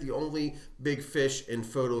 He's hit the only big fish in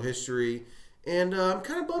photo history. And I'm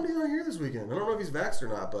kind of bummed he's not here this weekend. I don't know if he's vaxxed or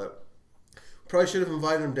not, but probably should have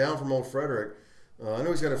invited him down from old Frederick. I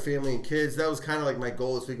know he's got a family and kids. That was kind of like my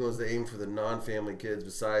goal this weekend, was to aim for the non-family kids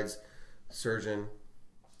besides Surgeon,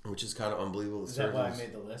 which is kind of unbelievable. Is that why I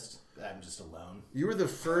made the list? I'm just alone. You were the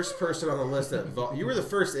first person on the list that you were the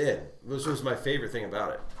first in, which was my favorite thing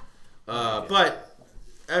about it. But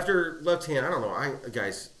after Left Hand, I don't know.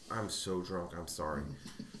 Guys, I'm so drunk. I'm sorry.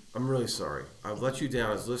 I'm really sorry. I've let you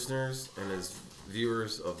down as listeners and as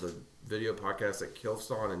viewers of the video podcast that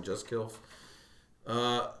Kilf's on and Just Kilf.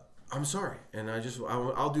 I'm sorry, and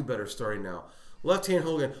I'll do better starting now. Left-hand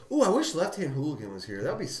hooligan. Ooh, I wish left-hand hooligan was here.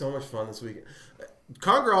 That would be so much fun this weekend.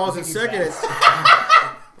 Congerall's in second.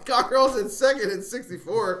 Congerall's in second at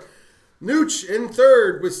 64. Nooch in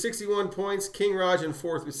third with 61 points. King Raj in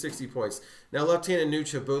fourth with 60 points. Now, Left-Hand and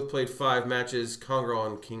Nooch have both played 5 matches. Congerall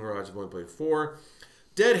and King Raj have only played 4.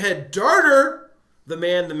 Deadhead Darter, the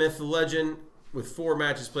man, the myth, the legend, with 4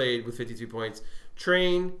 matches played with 52 points.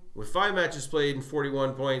 Train with 5 matches played and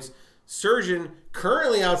 41 points. Surgeon,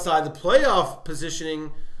 currently outside the playoff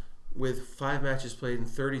positioning with 5 matches played and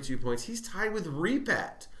 32 points. He's tied with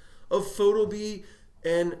Repat of Photobee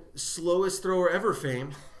and slowest thrower ever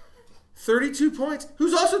fame. 32 points.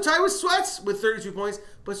 Who's also tied with Sweats with 32 points.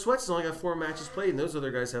 But Sweats has only got 4 matches played, and those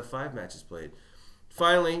other guys have 5 matches played.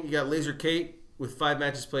 Finally, you got Laser Kate with 5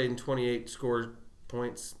 matches played and 28 scored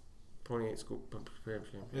points. 28 score.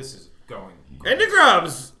 This is going. And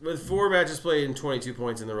DeGrubs with 4 matches played and 22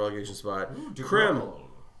 points in the relegation spot. Krim,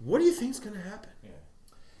 what do you think is going to happen? Yeah.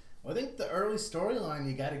 Well, I think the early storyline,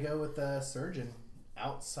 you got to go with Surgeon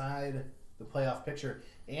outside the playoff picture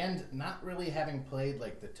and not really having played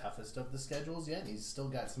like the toughest of the schedules yet. He's still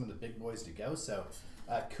got some of the big boys to go. So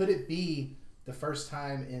could it be the first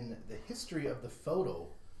time in the history of the photo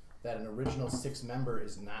that an original 6 member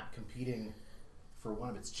is not competing for one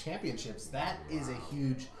of its championships? That is a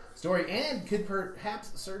huge story. And could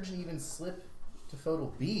perhaps Surgeon even slip to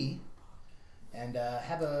Photo B and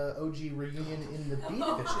have a OG reunion in the B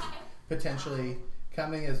division potentially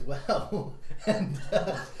coming as well? And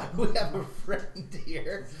we have a friend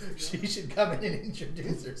here. She should come in and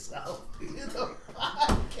introduce herself to the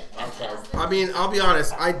podcast. I mean, I'll be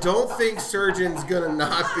honest. I don't think Surgeon's going to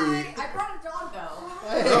not be... I brought a dog, though.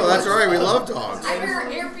 Oh, that's all right. We love dogs. I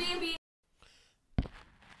heard Airbnb.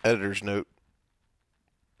 Editor's note.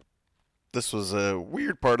 This was a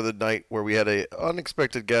weird part of the night where we had a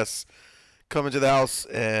unexpected guest come into the house,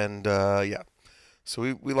 and yeah.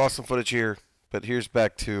 So we lost some footage here, but here's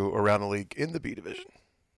back to Around the League in the B division.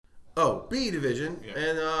 Oh, B division, Yeah.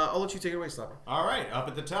 and I'll let you take it away, Slappy. All right, up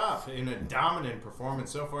at the top in a dominant performance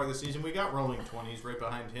so far this season, we got Rolling 20s right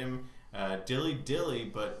behind him.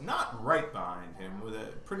 Dilly, but not right behind him, with a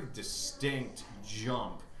pretty distinct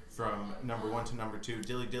jump from number 1 to number 2.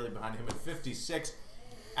 Dilly behind him at 56.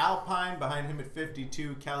 Alpine behind him at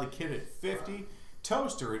 52. Cali Kid at 50.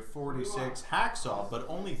 Toaster at 46. Hacksaw, but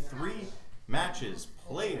only 3 matches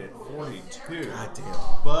played at 42. God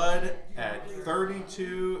damn. Bud at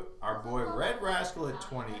 32. Our boy Red Rascal at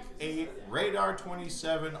 28. Radar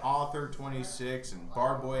 27. Author 26. And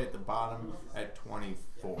Barboy at the bottom at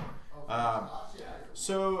 24.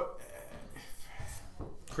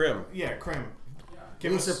 Krim. Yeah, Krim.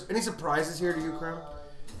 Any surprises here to you, Krim?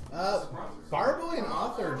 Barboy and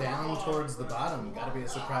Author down towards the bottom. Got to be a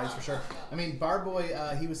surprise for sure. I mean,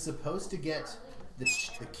 Barboy, he was supposed to get the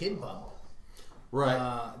kid bump.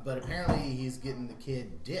 Right. But apparently he's getting the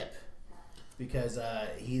kid dip because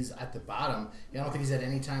he's at the bottom. I don't think he's had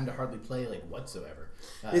any time to hardly play like whatsoever.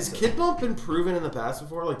 Is Kid Bump been proven in the past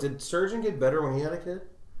before? Like, did Surgeon get better when he had a kid?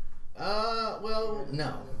 Well,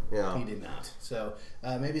 no. Yeah. He did not. So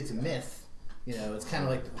maybe it's a myth. You know, it's kind of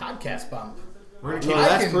like the podcast bump. We're gonna Which keep I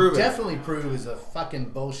that's can proven. definitely prove is a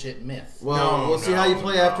fucking bullshit myth. Well, we'll see how you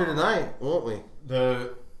play after tonight, won't we?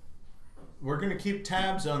 We're gonna keep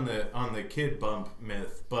tabs on the kid bump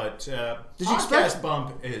myth, but Did you expect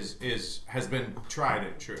bump has been tried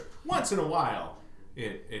and true. Once in a while,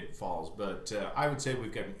 it falls, but I would say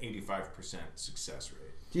we've got an 85% success rate.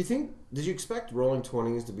 Did you expect Rolling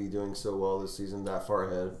 20s to be doing so well this season, that far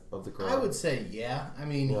ahead of the crowd? I would say, yeah. I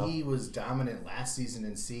mean, he was dominant last season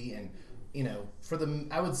in C, and you know,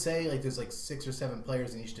 I would say like there's like 6 or 7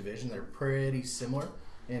 players in each division that are pretty similar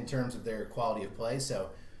in terms of their quality of play.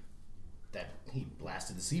 So that he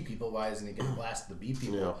blasted the C people, why isn't he going to blast the B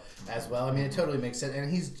people as well? I mean, it totally makes sense, and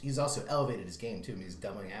he's also elevated his game too. I mean, he's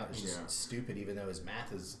doubling out. It's just stupid, even though his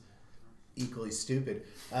math is equally stupid.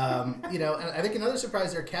 You know, and I think another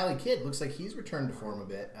surprise there, Cali Kid looks like he's returned to form a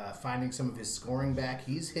bit, finding some of his scoring back.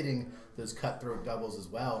 He's hitting those cutthroat doubles as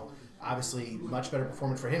well. Obviously, much better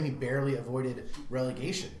performance for him. He barely avoided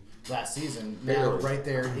relegation last season. Now, right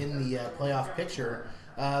there in the playoff picture.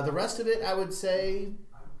 The rest of it, I would say,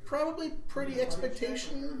 probably pretty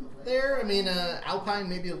expectation there. I mean, Alpine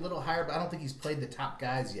maybe a little higher, but I don't think he's played the top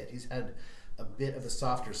guys yet. He's had a bit of a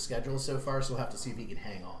softer schedule so far, so we'll have to see if he can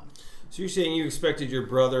hang on. So you're saying you expected your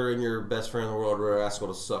brother and your best friend in the world, Red Rascal,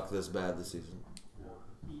 to suck this bad this season?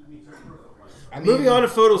 I mean, moving on to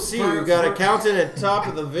Photo C, we've got Accountant at top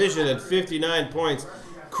of the division at 59 points.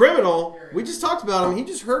 Criminal, we just talked about him. He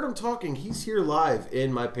just heard him talking. He's here live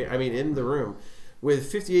in the room.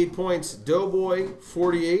 with 58 points. Doughboy,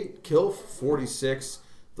 48. Kilf, 46.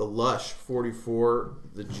 The Lush, 44.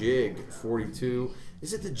 The Jig, 42.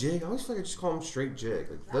 Is it the Jig? I always feel like I just call him straight Jig.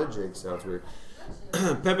 Like, the Jig sounds weird.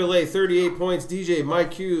 Pepe Lay, 38 points. DJ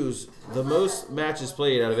Mike Hughes, the most matches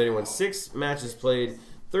played out of anyone. 6 matches played,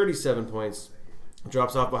 37 points.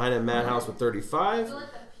 Drops off behind him Madhouse with 35.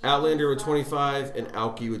 Outlander with 25. And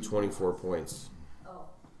Alki with 24 points.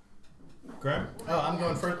 Graham? Oh, I'm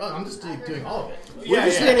going first. Oh, I'm just doing all of it. We're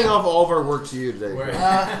just handing off all of our work to you today.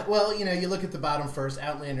 Well, you look at the bottom first,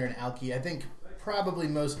 Outlander and Alki. I think probably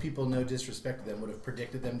most people, no disrespect to them, would have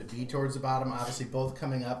predicted them to be towards the bottom. Obviously, both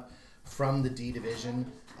coming up from the D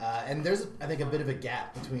division. And there's, I think, a bit of a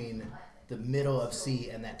gap between the middle of C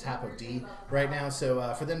and that top of D right now.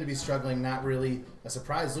 So for them to be struggling, not really a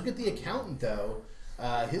surprise. Look at the accountant, though.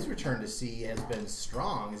 His return to C has been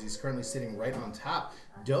strong as he's currently sitting right on top.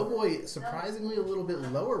 Doughboy, surprisingly, a little bit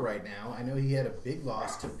lower right now. I know he had a big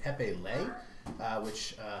loss to Pepe Lay,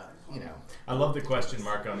 which, I love the question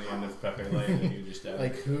mark on the end of Pepe Lay that you just added.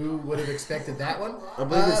 Like, who would have expected that one? I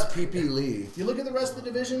believe it's PP Lee. You look at the rest of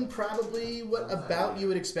the division, probably what about you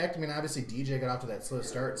would expect. I mean, obviously, DJ got off to that slow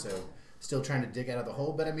start, so still trying to dig out of the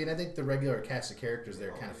hole. But, I mean, I think the regular cast of characters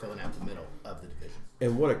there kind of filling out the middle of the division.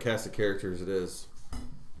 And what a cast of characters it is.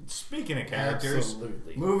 Speaking of characters,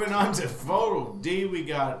 Absolutely. moving on to Photo D, we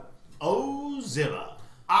got Ozilla.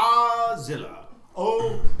 Ozilla.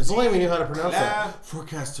 It's only we knew how to pronounce that.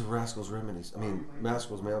 Forecast to Rascal's Remedies. I mean,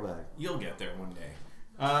 Rascal's Mailbag. You'll get there one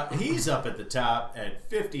day. He's up at the top at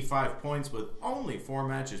 55 points with only 4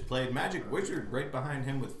 matches played. Magic Wizard right behind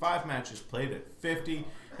him with 5 matches played at 50.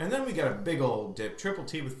 And then we got a big old dip. Triple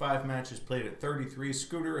T with 5 matches played at 33.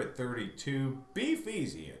 Scooter at 32. Beef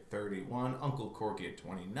Easy at 31. Uncle Corky at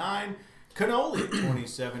 29. Cannoli at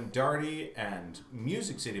 27. Darty and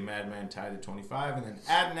Music City Madman tied at 25. And then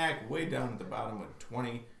Adnak way down at the bottom with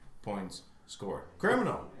 20 points scored.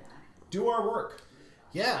 Criminal, do our work.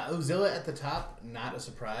 Yeah, Ozilla at the top, not a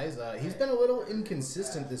surprise. He's been a little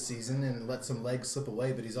inconsistent this season and let some legs slip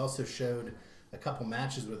away, but he's also showed a couple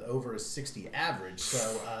matches with over a 60 average.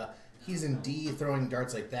 So he's in D, throwing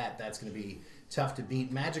darts like that. That's going to be tough to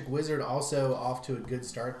beat. Magic Wizard also off to a good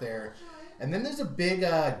start there. And then there's a big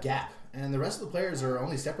gap. And the rest of the players are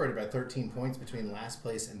only separated by 13 points between last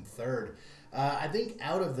place and third. I think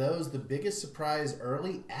out of those, the biggest surprise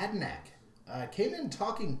early, Adnak. Came in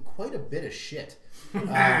talking quite a bit of shit.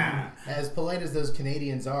 As polite as those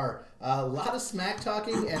Canadians are. A lot of smack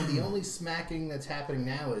talking, and the only smacking that's happening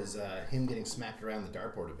now is him getting smacked around the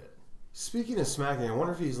dartboard a bit. Speaking of smacking, I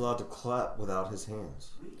wonder if he's allowed to clap without his hands.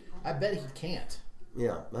 I bet he can't.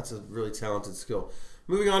 Yeah, that's a really talented skill.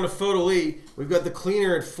 Moving on to Photo Lee, we've got the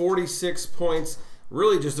Cleaner at 46 points.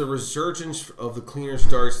 Really just a resurgence of the Cleaner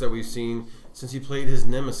starts that we've seen since he played his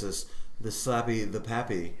nemesis, the Slappy the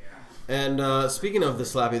Pappy. And speaking of the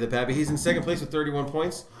Slappy the Pappy, he's in second place with 31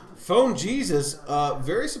 points. Phone Jesus,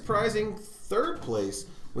 very surprising third place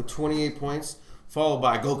with 28 points, followed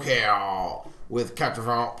by Gokal with 80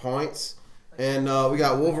 points. And we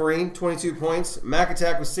got Wolverine, 22 points. Mac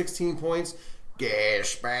Attack with 16 points.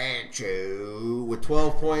 Gaspacho with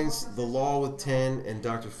 12 points. The Law with 10. And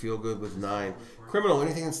Dr. Feelgood with 9. Criminal,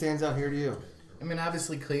 anything that stands out here to you? I mean,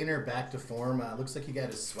 obviously, Cleaner back to form. Looks like he got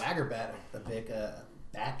his swagger back a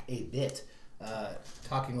bit.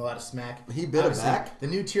 Talking a lot of smack. He bit it back? The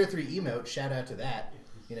new Tier 3 emote, shout out to that.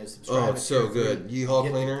 Subscribe Oh, it's so good. Yeehaw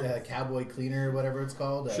Cleaner? Cowboy Cleaner, whatever it's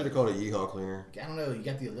called. Should have called it Yeehaw Cleaner. I don't know. You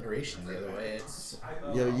got the alliteration the other way.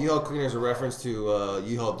 Yeah, Yeehaw Cleaner is a reference to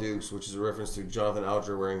Yeehaw Dukes, which is a reference to Jonathan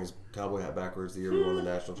Alger wearing his cowboy hat backwards the year we won the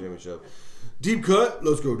national championship. Deep cut.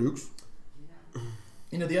 Let's go, Dukes.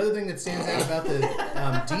 The other thing that stands out about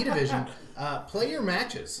the D division, play your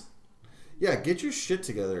matches. Yeah, get your shit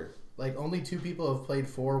together. Like, only 2 people have played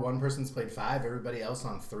 4. One person's played 5. Everybody else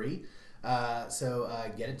on 3. So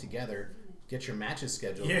get it together. Get your matches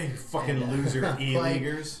scheduled. Yeah, you fucking loser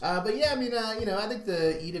E-leaguers. But yeah, I mean, I think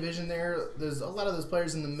the E division there's a lot of those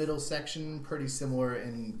players in the middle section, pretty similar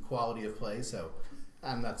in quality of play. So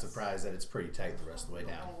I'm not surprised that it's pretty tight the rest of the way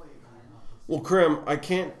down. Well, Krim, I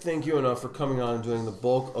can't thank you enough for coming on and doing the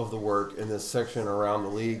bulk of the work in this section around the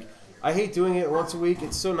league. I hate doing it once a week.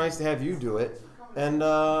 It's so nice to have you do it. And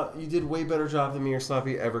you did way better job than me or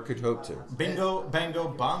Slappy ever could hope to. Bingo, bango,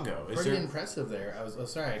 bongo. Pretty impressive there.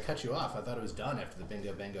 Sorry, I cut you off. I thought it was done after the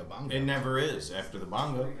bingo, bango, bongo. It never is after the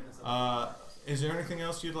bongo. Is there anything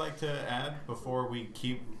else you'd like to add before we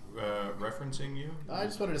keep referencing you? I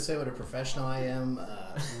just wanted to say what a professional I am.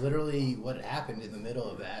 Literally what happened in the middle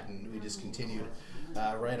of that, and we just continued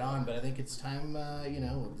right on. But I think it's time,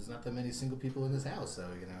 there's not that many single people in this house, so,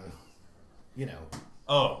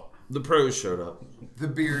 Oh. The pros showed up. The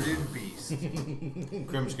bearded beast.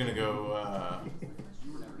 Krim's gonna go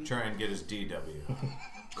try and get his DW.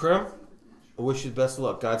 Krim, I wish you the best of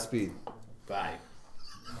luck. Godspeed. Bye.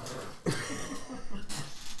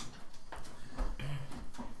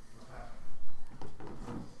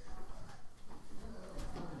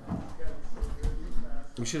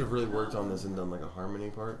 We should have really worked on this and done like a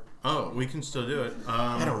harmony part. Oh, we can still do it.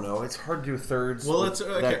 I don't know. It's hard to do thirds. Well, let's.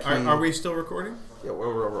 Okay. Are we still recording? Yeah,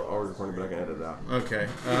 we're already recording, but I can edit it out. Okay.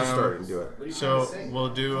 We can start and do it. So we'll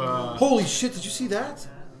do. Holy shit! Did you see that?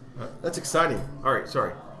 That's exciting. All right,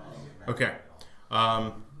 sorry. Okay.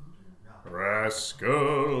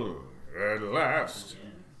 Rascal, at last,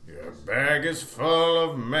 your bag is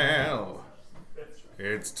full of mail.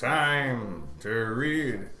 It's time to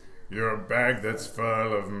read your bag that's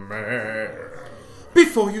full of mail.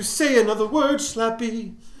 Before you say another word,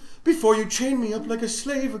 Slappy, before you chain me up like a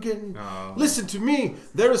slave again, listen to me.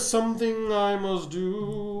 There is something I must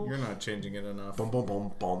do. You're not changing it enough. Bum, bum,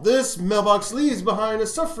 bum, bum. This mailbox leaves behind a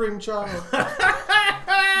suffering child.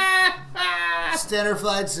 Standard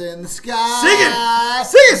flights in the sky.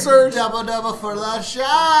 Sing it, Serge. Double double for the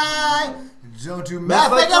shy. Don't do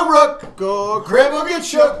Math like a rook, go crib will get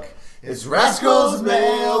shook. It's Rascal's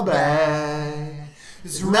mailbag.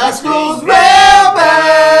 It's Rascal's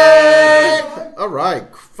mailbag. All right,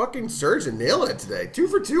 fucking Serge and nailed it today. 2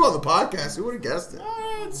 for 2 on the podcast. Who would have guessed it?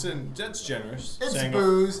 That's generous. It's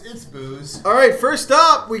booze. It's booze. All right, first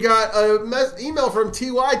up, we got an email from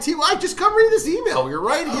TY. TY, just come read this email. You're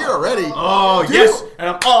right here already. Oh, Dude, yes. And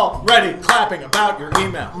I'm already clapping about your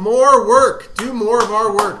email. More work. Do more of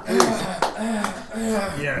our work, please.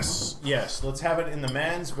 Yes. Yes. Let's have it in the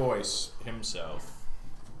man's voice himself.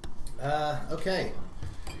 Okay.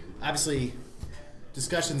 Obviously,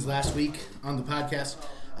 discussions last week on the podcast.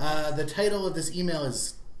 The title of this email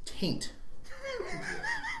is Taint.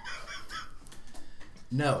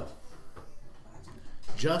 No.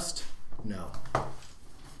 Just no.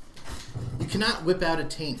 You cannot whip out a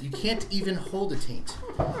taint. You can't even hold a taint.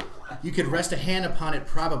 You could rest a hand upon it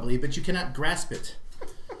probably, but you cannot grasp it.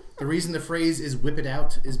 The reason the phrase is whip it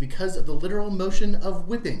out is because of the literal motion of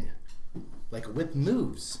whipping. Like a whip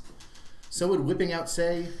moves. So would whipping out,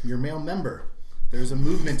 say, your male member. There's a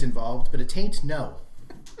movement involved, but a taint, no.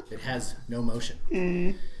 It has no motion.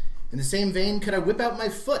 In the same vein, could I whip out my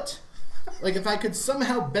foot? Like if I could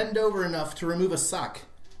somehow bend over enough to remove a sock,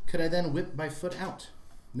 could I then whip my foot out?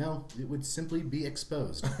 No, it would simply be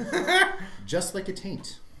exposed. Just like a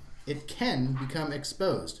taint. It can become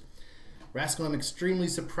exposed. Rascal, I'm extremely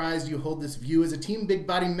surprised you hold this view as a Team Big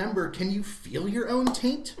Body member. Can you feel your own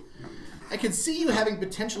taint? I can see you having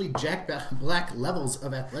potentially Jack Black levels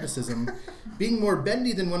of athleticism, being more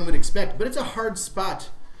bendy than one would expect, but it's a hard spot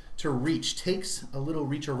to reach. Takes a little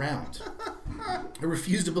reach around. I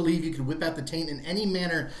refuse to believe you could whip out the taint in any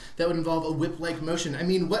manner that would involve a whip-like motion. I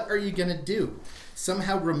mean, what are you going to do?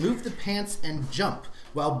 Somehow remove the pants and jump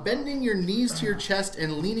while bending your knees to your chest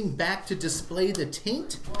and leaning back to display the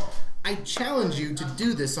taint? I challenge you to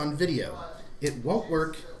do this on video. It won't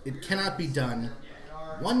work. It cannot be done.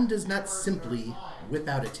 One does not simply whip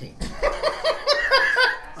out a taint.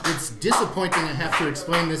 It's disappointing I have to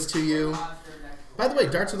explain this to you. By the way,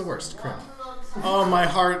 darts are the worst, Krim. Oh, my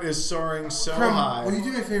heart is soaring so high. Will you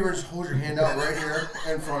do me a favor? Just hold your hand out right here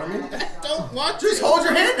in front of me. I don't want to. Just hold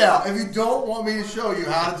your hand out if you don't want me to show you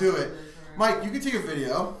how to do it. Mike, you can take a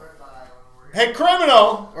video. Hey,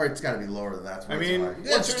 criminal! Or it's got to be lower than that. I mean,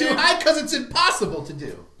 It's too high because it's impossible to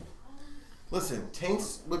do. Listen,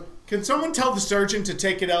 taints look. Can someone tell the surgeon to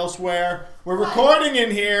take it elsewhere? We're recording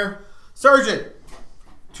in here. Surgeon!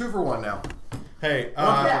 2 for 1 now. Hey,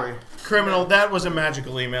 Okay. criminal, that was a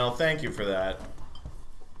magical email. Thank you for that.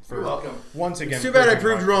 You're welcome. Once again. It's too bad I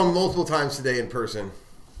proving proved you wrong multiple times today in person.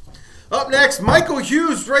 Up next, Michael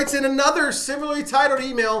Hughes writes in another similarly titled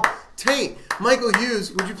email, Taint. Michael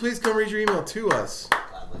Hughes, would you please come read your email to us?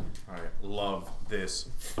 All right, love this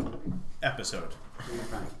episode.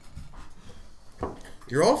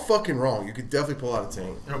 You're all fucking wrong. You could definitely pull out a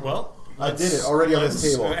taint. Well, I did it already on this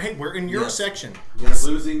table. Hey, we're in your section. Yes.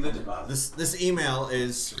 Losing the deposit. This email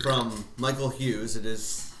is from Michael Hughes. It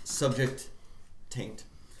is subject taint.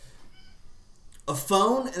 A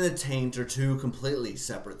phone and a taint are two completely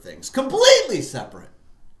separate things. Completely separate.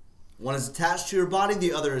 One is attached to your body,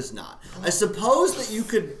 the other is not. I suppose that you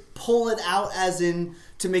could pull it out as in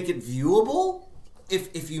to make it viewable,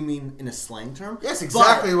 if you mean in a slang term. Yes,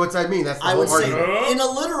 exactly what I mean. That's the I whole would say, argument. in a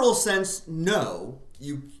literal sense, no,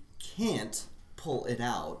 you can't pull it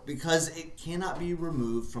out because it cannot be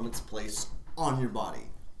removed from its place on your body.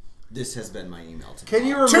 This has been my email to Can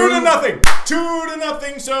you remove 2-0.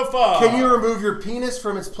 2-0 so far. Can you remove your penis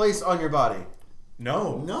from its place on your body?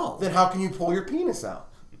 No. No. Then how can you pull your penis out?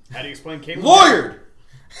 How do you explain Caitlin? Lawyered!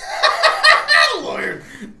 Lawyered.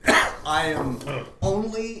 I am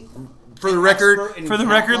only For the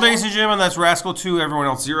record, ladies and gentlemen, that's Rascal 2, everyone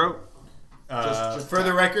else 0. For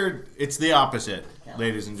the record, it's the opposite,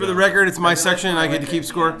 ladies and For the gentlemen. record, it's my section and I get to keep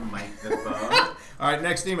score. All right,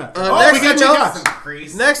 next email. next we got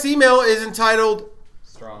email. Next email is entitled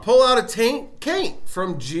 "Pull Out a Taint"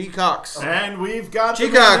 from G Cox. And we've got G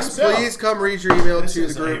the man Cox. himself. Please come read your email This to the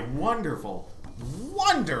is group. a wonderful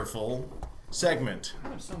segment. I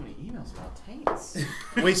have so many emails about taints.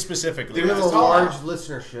 We specifically. We have a large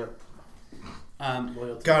listenership.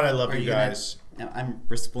 God, I love you guys. I'm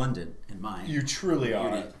resplendent in mine. You truly are.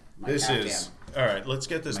 Unit, my This caftan. is all right. Let's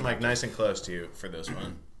get this mic nice and close to you for this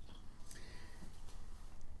one.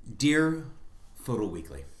 Dear Photo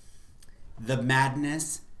Weekly, the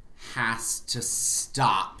madness has to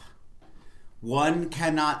stop. One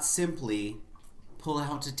cannot simply pull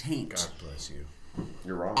out a taint. God bless you.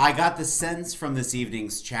 You're wrong. I got the sense from this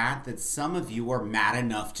evening's chat that some of you are mad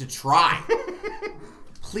enough to try.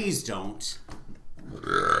 Please don't.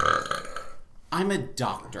 I'm a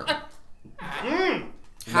doctor.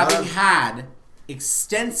 Having had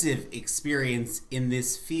extensive experience in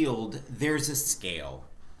this field, there's a scale.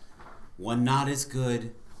 1 nod is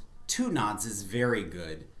good, 2 nods is very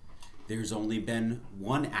good. There's only been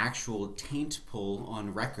one actual taint pull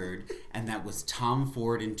on record, and that was Tom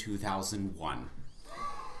Ford in 2001.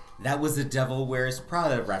 That was a Devil Wears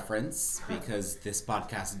Prada reference, because this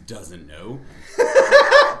podcast doesn't know.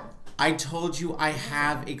 I told you I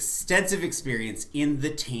have extensive experience in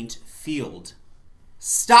the taint field.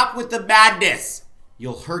 Stop with the madness!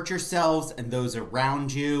 You'll hurt yourselves and those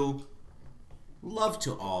around you. Love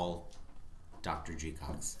to all. Dr. G.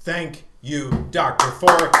 Cox. Thank you, Doctor,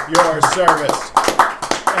 for your service.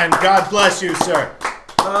 And God bless you, sir.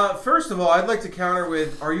 First of all, I'd like to counter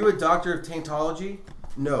with, are you a doctor of taintology?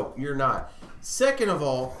 No, you're not. Second of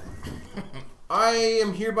all, I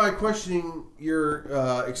am hereby questioning your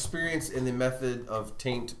experience in the method of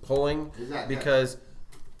taint pulling because...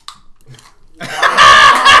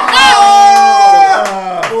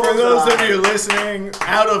 For those of you listening,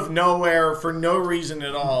 out of nowhere, for no reason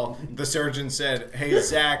at all, the surgeon said, "Hey,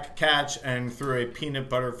 Zach, catch," and threw a peanut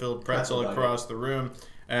butter-filled pretzel across the room.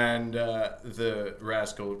 And the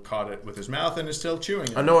rascal caught it with his mouth and is still chewing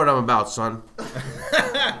it. I know what I'm about, son.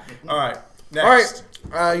 All right, next.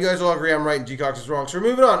 All right, you guys all agree I'm right and G Cox is wrong. So we're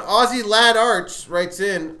moving on. Aussie Lad Arts writes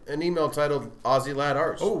in an email titled Aussie Lad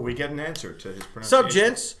Arts. Oh, we get an answer to his pronunciation. Sup,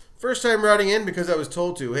 gents? First time writing in because I was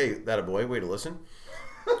told to. Hey, that a boy. Way to listen.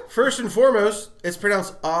 First and foremost, it's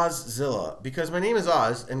pronounced Ozzilla because my name is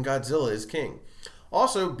Oz and Godzilla is king.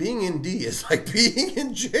 Also, being in D is like being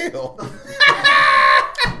in jail. Wow.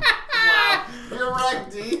 You're right,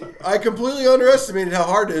 D. I completely underestimated how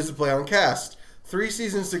hard it is to play on cast. 3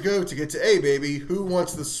 seasons to go to get to A, baby. Who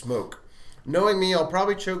wants the smoke? Knowing me, I'll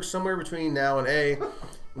probably choke somewhere between now and A.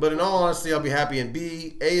 But in all honesty, I'll be happy in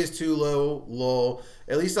B. A is too low, lol.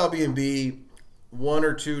 At least I'll be in B. 1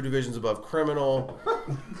 or 2 divisions above criminal.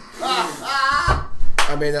 I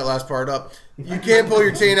made that last part up. You can't pull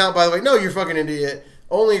your taint out, by the way. No, you're fucking idiot.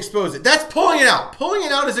 Only expose it. That's pulling it out. Pulling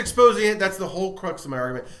it out is exposing it. That's the whole crux of my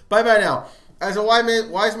argument. Bye-bye now. As a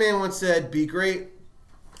wise man once said, be great.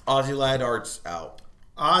 Aussie Lad Arts out.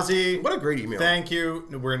 Ozzy. What a great email. Thank you.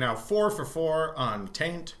 We're now 4 for 4 on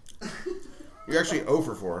taint. You're actually 0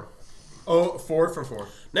 for 4. Oh, 4 for 4.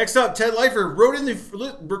 Next up, Ted Leifer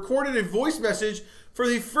recorded a voice message for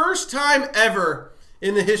the first time ever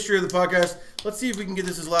in the history of the podcast. Let's see if we can get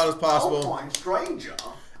this as loud as possible. Alpine Stranger.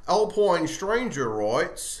 Alpine Stranger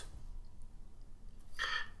writes,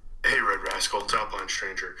 "Hey, Red Rascal, it's Alpine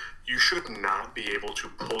Stranger. You should not be able to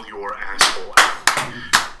pull your asshole out.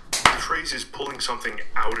 The phrase is pulling something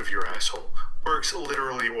out of your asshole. Works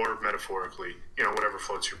literally or metaphorically, whatever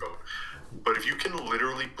floats your boat. But if you can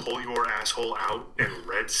literally pull your asshole out and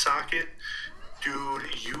red sock it,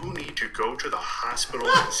 dude, you need to go to the hospital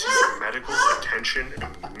and seek medical attention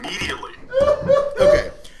immediately."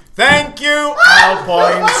 Okay. Thank you,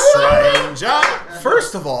 Alpine Stranger.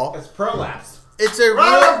 First of all, It's prolapse. it's a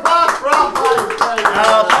real...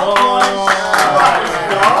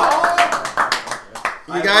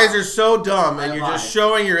 You guys are so dumb, and you're just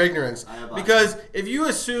showing your ignorance. Because if you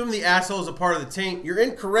assume the asshole is a part of the taint, you're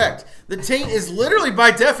incorrect. The taint is literally,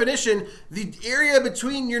 by definition, the area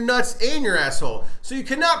between your nuts and your asshole. So you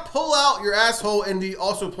cannot pull out your asshole and be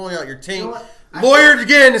also pulling out your taint. Lawyered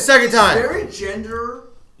again the second time. Very gender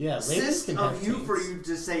Yeah, ladies cis can of have you taints. for you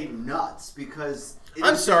to say nuts because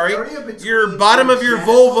I'm sorry. area between Your bottom of your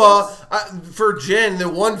genitals? vulva, for Jen, the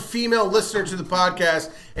one female listener to the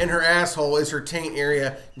podcast, and her asshole is her taint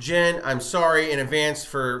area. Jen, I'm sorry in advance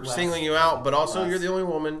for singling you out, but also you're the only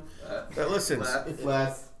woman that listens.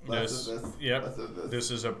 This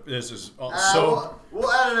is so.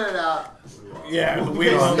 We'll edit it out. Yeah,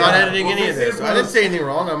 I'm not editing any of this. I didn't say anything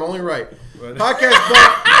wrong. I'm only right. Podcast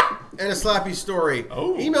bump and a slappy story.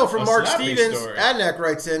 Email from Mark Stevens. Adnak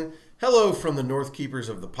writes in, hello from the North Keepers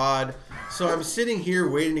of the pod. So I'm sitting here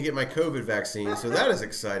waiting to get my COVID vaccine, so that is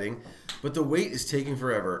exciting. But the wait is taking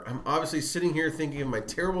forever. I'm obviously sitting here thinking of my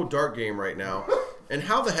terrible dart game right now and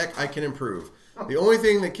how the heck I can improve. The only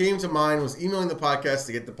thing that came to mind was emailing the podcast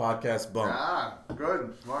to get the podcast bumped. Ah,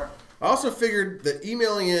 good. Smart. I also figured that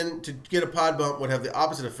emailing in to get a pod bump would have the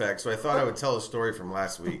opposite effect, so I thought I would tell a story from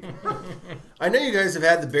last week. I know you guys have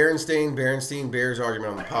had the Berenstein Bears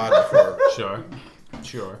argument on the pod before.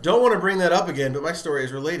 Sure. Don't want to bring that up again, but my story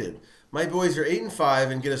is related. My boys are 8 and 5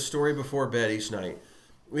 and get a story before bed each night.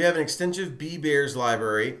 We have an extensive B-Bears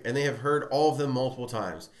library, and they have heard all of them multiple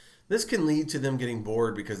times. This can lead to them getting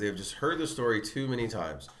bored because they have just heard the story too many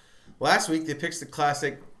times. Last week, they picked the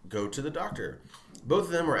classic Go to the Doctor. Both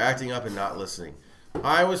of them were acting up and not listening.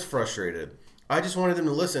 I was frustrated. I just wanted them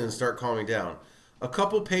to listen and start calming down. A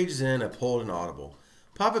couple pages in, I pulled an audible.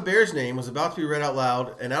 Papa Bear's name was about to be read out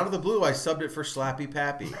loud, and out of the blue, I subbed it for Slappy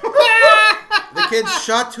Pappy. The kids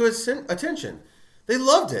shot to attention. They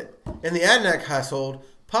loved it. In the Adnak household,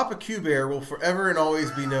 Papa Q Bear will forever and always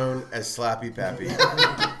be known as Slappy Pappy.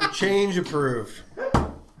 Change approved.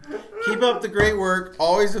 Keep up the great work.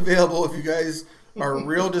 Always available if you guys are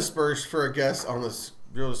real dispersed for a guest on this.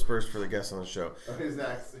 Real dispersed for the guest on the show. Who's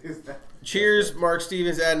next? Cheers, Mark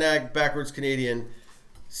Stevens, Adnak, backwards Canadian.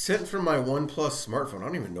 Sent from my OnePlus smartphone. I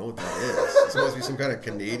don't even know what that is. It's supposed to be some kind of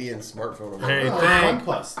Canadian smartphone. Hey,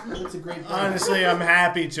 OnePlus. That's a great thing. Honestly, I'm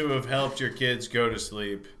happy to have helped your kids go to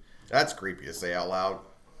sleep. That's creepy to say out loud.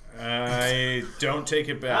 I don't take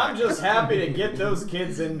it back. I'm just happy to get those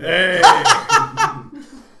kids in bed. Hey.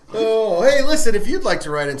 Oh, hey, listen, if you'd like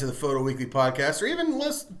to write into the Photo Weekly podcast or even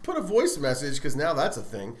put a voice message, because now that's a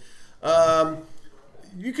thing,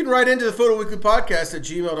 you can write into the Photo Weekly podcast at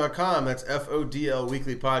gmail.com. That's FODL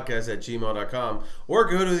Weekly Podcast at gmail.com. Or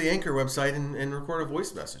go to the Anchor website and record a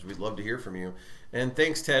voice message. We'd love to hear from you. And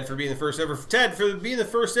thanks, Ted, for being the first ever. Ted, for being the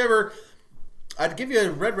first ever. I'd give you a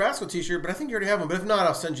Red Rascal t-shirt, but I think you already have one. But if not,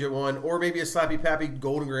 I'll send you one. Or maybe a Slappy Pappy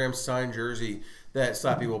Golden Graham signed jersey that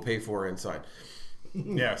Slappy will pay for and sign.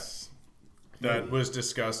 Yes. That was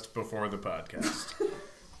discussed before the podcast.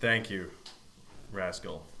 Thank you,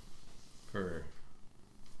 Rascal, for...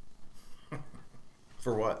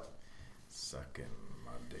 For what? Sucking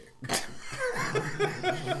my dick.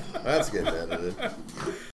 That's getting edited.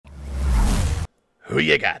 Who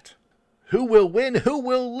you got? Who will win? Who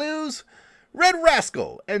will lose? Red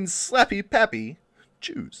Rascal and Slappy Pappy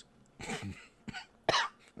choose.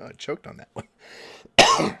 I choked on that one.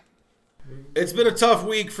 It's been a tough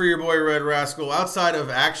week for your boy Red Rascal. Outside of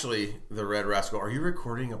actually the Red Rascal, are you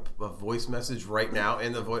recording a voice message right now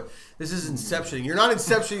in the voice? This is Inception. You're not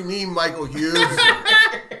Inceptioning me, Michael Hughes.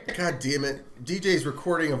 God damn it. DJ's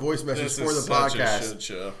recording a voice message for the podcast. Shit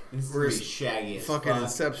show. We're shaggy as fucking fuck.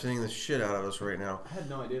 Inceptioning the shit out of us right now. I had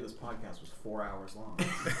no idea this podcast was 4 hours long.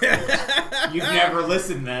 You've never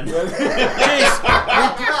listened then.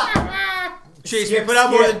 Chase, we put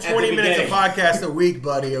out more than 20 minutes of podcast a week,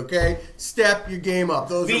 buddy, okay? Step your game up.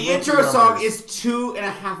 Those The are intro song is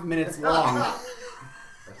 2.5 minutes long. That's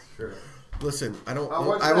true. Listen, I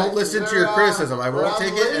won't listen to your criticism. I won't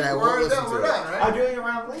take it, and I won't listen to it. Right? I'm doing it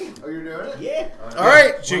around league. Oh, you're doing it? Yeah. All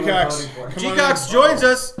right, G-Cox. G-Cox joins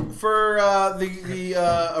us for the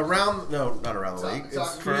around. No, not around the league.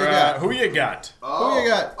 It's Who you got? Who you got?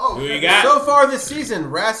 Who you got? So far this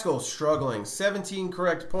season, Rascal struggling. 17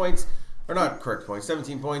 correct points. Or not correct points,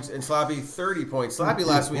 17 points, and Slappy 30 points. Slappy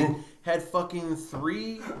last week had fucking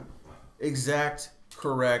 3 exact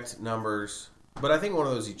correct numbers. But I think one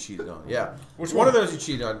of those he cheated on. Yeah. Which one of those he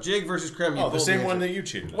cheated on? Jig versus Krem. Oh, the same one that you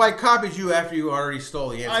cheated on. Well, I copied you after you already stole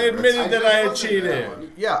the answer. I admitted that I had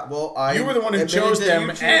cheated. Yeah, well, you were the one who chose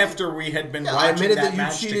them after we had been watching that match together. I admitted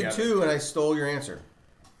that you cheated too, and I stole your answer.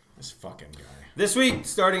 This fucking guy. This week,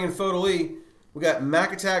 starting in Photo Lee, we got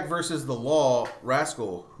Mac Attack versus The Law.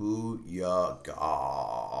 Rascal, who ya got?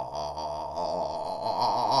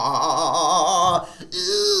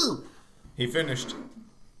 Ew. He finished.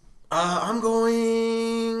 I'm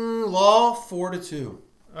going Law 4-2.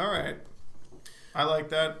 All right. I like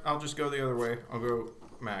that. I'll just go the other way. I'll go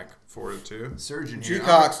Mac 4-2. Surgeon here.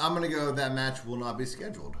 G-Cox. I'm going to go that match will not be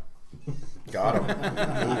scheduled. Got him.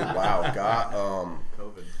 Ooh, wow. Got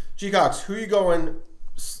COVID. G-Cox, who you going?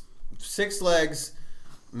 Six legs,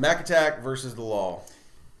 Mac Attack versus the Law.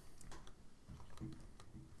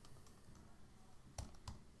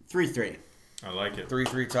 3-3. I like it.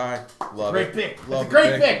 3-3 tie. Love Great it. pick. Love That's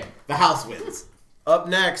a the great pick. The house wins. Up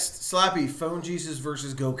next, Slappy, Phone Jesus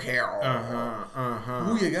versus Go Carol.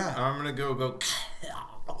 Who you got? I'm gonna go.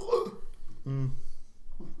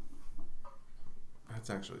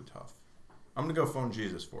 That's actually tough. I'm gonna go Phone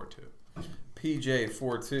Jesus 4-2. PJ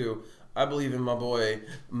 4-2. I believe in my boy,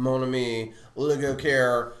 Mon Ami, Le Go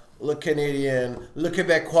Care, Le Canadien, Le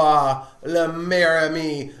Québécois, Le Meilleur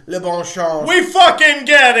Ami, Le Bon Chance. We fucking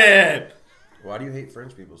get it! Why do you hate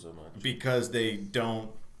French people so much? Because they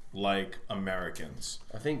don't like Americans.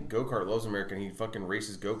 I think Go-Kart loves American. He fucking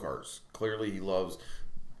races go-karts. Clearly he loves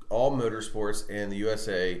all motorsports and the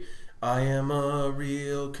USA. I am a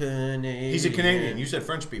real Canadian. He's a Canadian. You said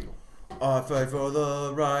French people. I fight for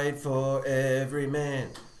the right for every man.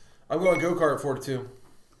 I'm going go-kart 4-2.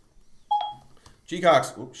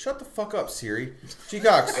 G-Cox. Shut the fuck up, Siri.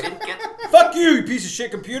 G-Cox. I didn't get... Fuck you piece of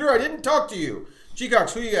shit computer. I didn't talk to you.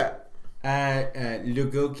 G-Cox, who you got? Le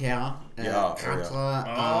Go Care. Oui.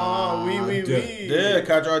 Deux,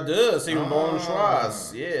 quatre, deux. C'est une bonne choix.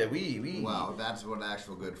 Yeah, oui. Wow, that's what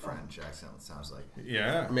actual good French accent sounds like.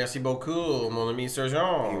 Yeah. Merci beaucoup, mon ami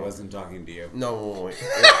Sergent. He wasn't talking to you. No,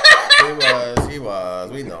 he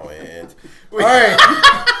was. We know it. All right.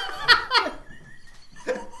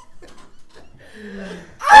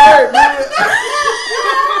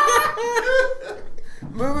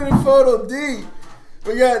 Moving to photo D.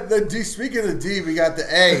 We got the D. Speaking of D, we got the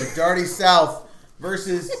A. Darty South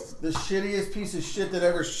versus the shittiest piece of shit that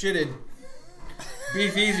ever shitted.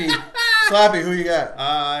 Beef Easy. Slappy, who you got?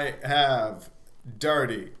 I have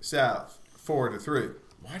Darty South 4-3.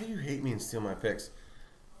 Why do you hate me and steal my picks?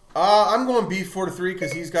 I'm going B 4-3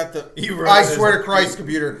 because he's got the. I swear to Christ,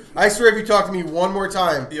 computer. I swear if you talk to me one more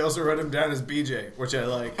time. He also wrote him down as BJ, which I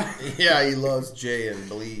like. Yeah, he loves J and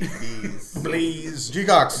Bleeze. Bleeze.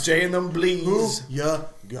 G-Cox. J and them Bleeze. Who ya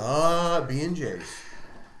got? B and J.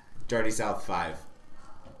 Darty South 5.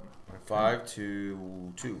 5-2.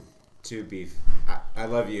 2 beef. I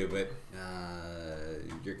love you, but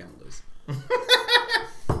you're gonna lose.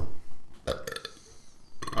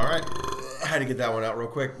 All right. I had to get that one out real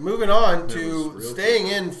quick. Moving on to staying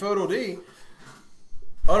in Photo D.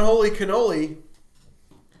 Unholy Cannoli.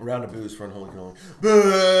 Round of booze for Unholy Cannoli. Boo!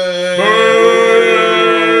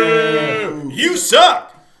 You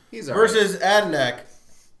suck! He's all versus Adnak.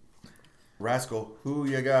 Rascal, who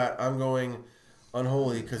you got? I'm going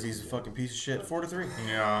Unholy because he's a fucking piece of shit. 4-3.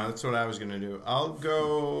 Yeah, that's what I was going to do. I'll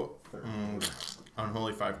go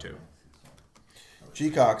Unholy 5-2.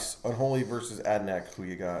 G-Cox, Unholy versus Adnak. Who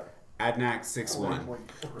you got? Adnak 6-1.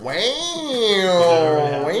 Wow.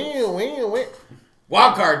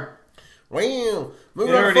 Wild card. Wow.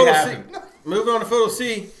 Moving on to photo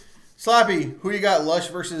C. Slappy, who you got? Lush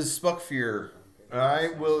versus Spuckfear. I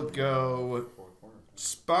will go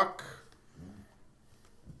Spuck.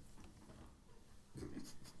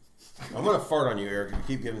 I'm gonna fart on you, Eric, if you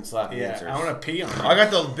keep giving Slappy answers. I want to pee on you. I got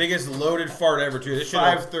the biggest loaded fart ever, too. This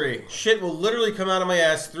 5-3. Shit will literally come out of my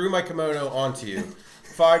ass through my kimono onto you.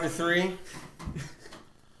 5-3.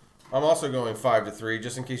 I'm also going 5-3,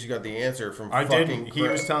 just in case you got the answer from I fucking didn't. He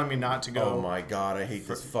was telling me not to go. Oh my god, I hate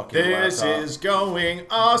this fucking This laptop. is going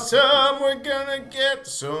awesome. We're gonna get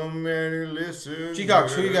so many listeners.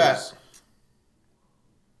 G-Cox, who you got?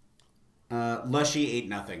 Lushy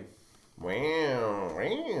 8-0. Wow.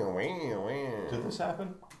 Did this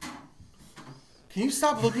happen? Can you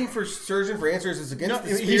stop looking for Surgeon for answers? It's against the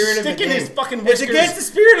spirit he's of the sticking game. his fucking It's whiskers against the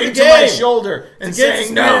spirit of the into game. my shoulder and It's against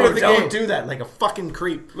saying, the spirit no, of the don't game. do that, like a fucking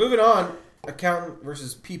creep. Moving on, Accountant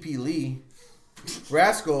versus PP Lee.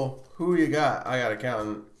 Rascal, who you got? I got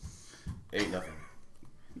Accountant 8-0.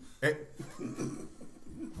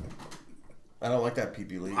 I don't like that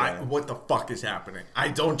PP Lee guy. What the fuck is happening? I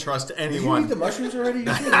don't trust Did you anyone. eat the mushrooms already?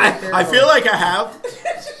 I feel like I have.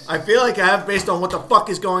 I feel like I have based on what the fuck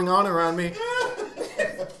is going on around me.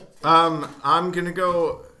 I'm gonna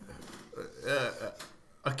go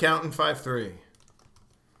Accountant 5-3.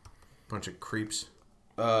 Bunch of creeps.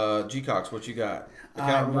 G-Cox, what you got?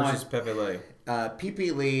 Accountant versus Pepe Lee.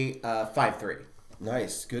 PP Lee 5-3.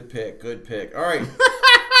 Nice. Good pick. All right.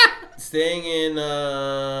 Staying in,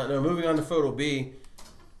 moving on to photo B.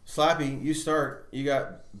 Slappy, you start. You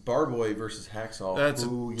got Barboy versus Hacksaw. That's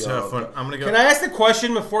a tough one. I'm gonna go. Can I ask the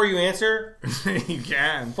question before you answer? You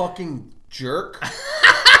can. Fucking jerk.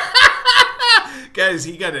 Guys,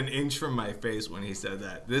 he got an inch from my face when he said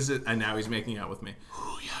that. And now he's making out with me.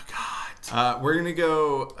 Who you got? We're gonna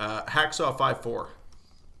go Hacksaw 5-4.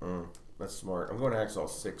 That's smart. I'm going Hacksaw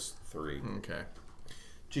 6-3. Okay.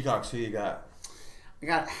 G-Cox, who you got? I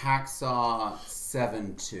got Hacksaw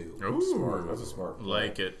 7-2. Ooh, Smart. That's a smart play.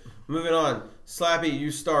 Like it. Moving on. Slappy,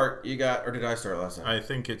 you start. You got, or did I start last time? I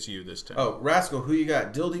think it's you this time. Oh, Rascal, who you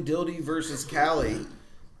got? Dildy versus Callie.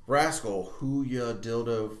 Rascal, who ya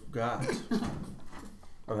dildo got? I'm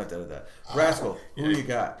gonna have to edit that. Rascal, who you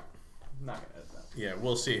got? I'm not gonna edit that. Yeah,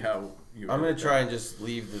 we'll see how you. I'm gonna try and just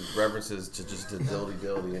leave the references to just a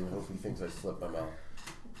dildy and hope he thinks I slipped my mouth.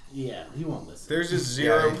 Yeah, he won't listen. There's a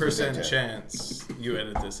Yeah, 0% chance you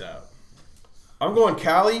edit this out. I'm going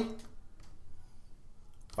Callie.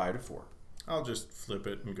 5-4. I'll just flip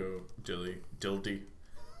it and go Dildy.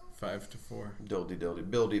 5-4.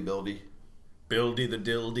 Dildy. Buildy the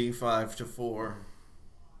Dildy 5-4.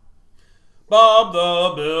 Bob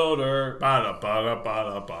the Builder.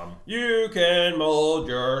 Ba-da-ba-da-ba-da-bum. You can mold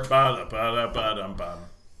your. Ba-da-ba-da-ba-dum-bum.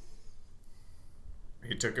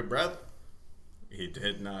 He took a breath. He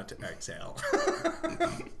did not exhale.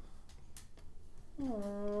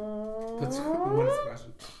 What is the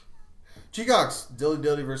question? G-Cox,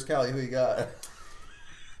 Dildy versus Callie. Who you got?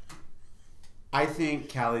 I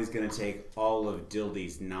think Callie's going to take all of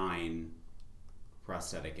Dildy's 9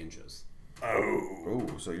 prosthetic inches. Oh,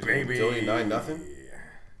 so you're saying Dildy 9-0?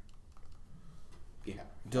 Yeah.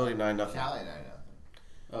 Dildy 9-0. Callie 9-0.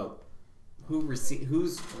 Oh. Who's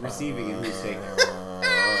receiving and who's taking?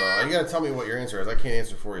 You gotta tell me what your answer is. I can't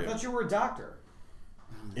answer for you. I thought you were a doctor.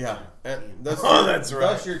 Yeah, and that's that's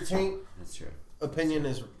right. That's your taint. That's true. Opinion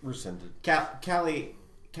is rescinded. Callie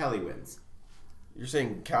wins. You're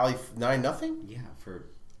saying Callie 9-0? Yeah,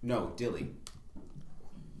 no, Dilly.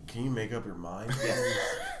 Can you make up your mind? Yes.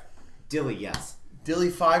 Dilly, yes. Dilly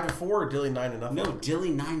 5-4 or Dilly 9-0? No,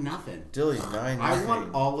 Dilly 9-0. Dilly 9-0. I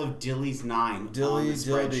want all of Dilly's 9 Dilly on the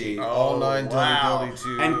spreadsheet. all 9 wow. Dilly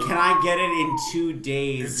 2. And can I get it in 2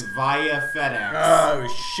 days via FedEx? Oh,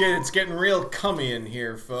 shit. It's getting real cummy in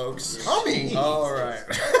here, folks. Cummy? All right.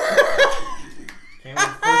 Came with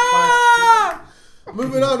first class shipping.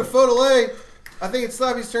 Moving on to Photo A. I think it's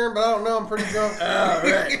Slappy's turn, but I don't know. I'm pretty drunk. All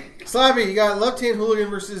right. Slappy, you got Left Hand Hooligan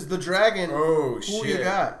versus the Dragon. Oh, Who shit. you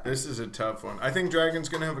got? This is a tough one. I think Dragon's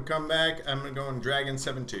going to have a comeback. I'm going to go on Dragon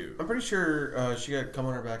 7-2. I'm pretty sure she got come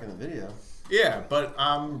on her back in the video. Yeah, but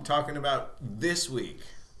I'm talking about this week.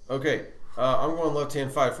 Okay. I'm going Left Hand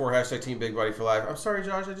 5-4, hashtag Team Big Body for Life. I'm sorry,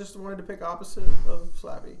 Josh. I just wanted to pick opposite of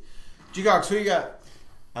Slappy. G-Cox, who you got?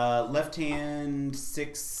 Left hand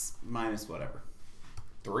 6 minus whatever.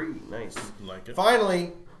 3. Nice. Like it.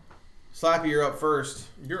 Finally, Slappy, you're up first.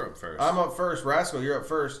 You're up first. I'm up first. Rascal, you're up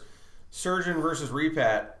first. Surgeon versus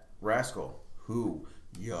Repat. Rascal, who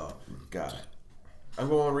ya got? I'm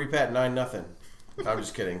going Repat 9-0. I'm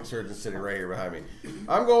just kidding. Surgeon's sitting right here behind me.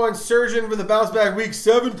 I'm going Surgeon with a bounce back week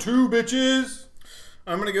 7-2, bitches.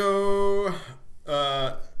 I'm going to go...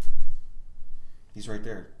 He's right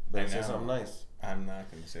there. Better say something nice. I'm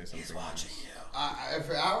not going to say something. He's watching you. If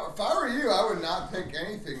I were you, I would not pick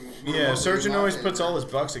anything. Yeah, Surgeon always puts all his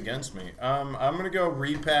bucks against me. I'm going to go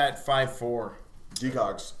Repat 5-4.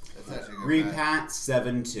 G-Cox. Repat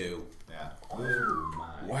 7-2. Yeah.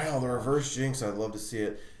 Wow, the reverse jinx. I'd love to see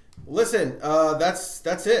it. Listen, that's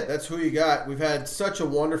it. That's who you got. We've had such a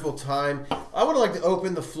wonderful time. I would like to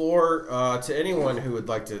open the floor to anyone who would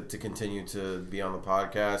like to continue to be on the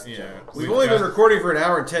podcast. Yeah, We've only been recording for an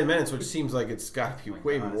hour and 10 minutes, which seems like it's got to be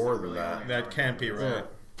way more than that. That can't be right. Yeah.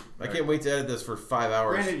 I can't wait to edit this for 5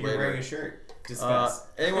 hours Brandon, you're later. wearing a shirt. Discuss.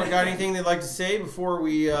 Anyone got anything they'd like to say before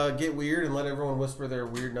we get weird and let everyone whisper their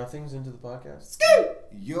weird nothings into the podcast?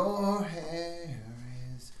 Your hair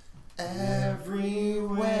is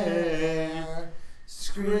everywhere,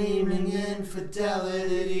 screaming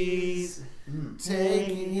infidelities,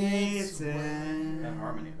 taking its way. That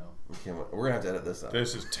harmony, though. We're gonna have to edit this out.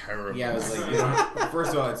 This is terrible. Yeah, I was like, you know,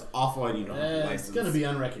 first of all, it's awful and you don't have a license. It's gonna be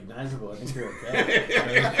unrecognizable. I think you're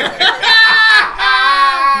okay.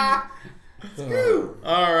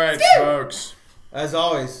 All right, folks. As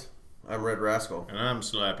always, I'm Red Rascal. And I'm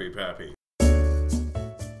Slappy Pappy. And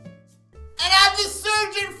I'm the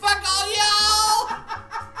surgeon, fuck all y'all!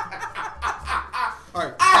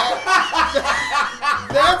 Alright.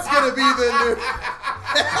 That's gonna be the new.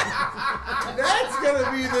 That's gonna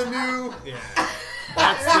be the new. Yeah.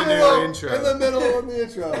 That's the new intro. In the middle of the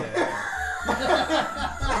intro.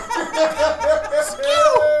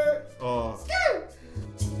 Oh.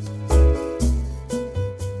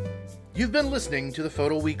 You've been listening to the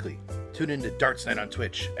Photo Weekly. Tune in to Darts Night on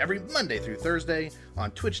Twitch every Monday through Thursday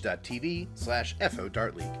on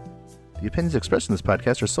twitch.tv/FODartLeague. The opinions expressed in this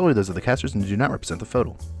podcast are solely those of the casters and do not represent the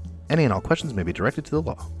photo. Any and all questions may be directed to the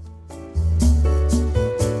law.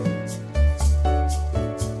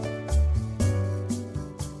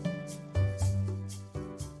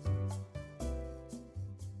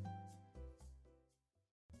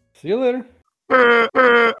 See you later.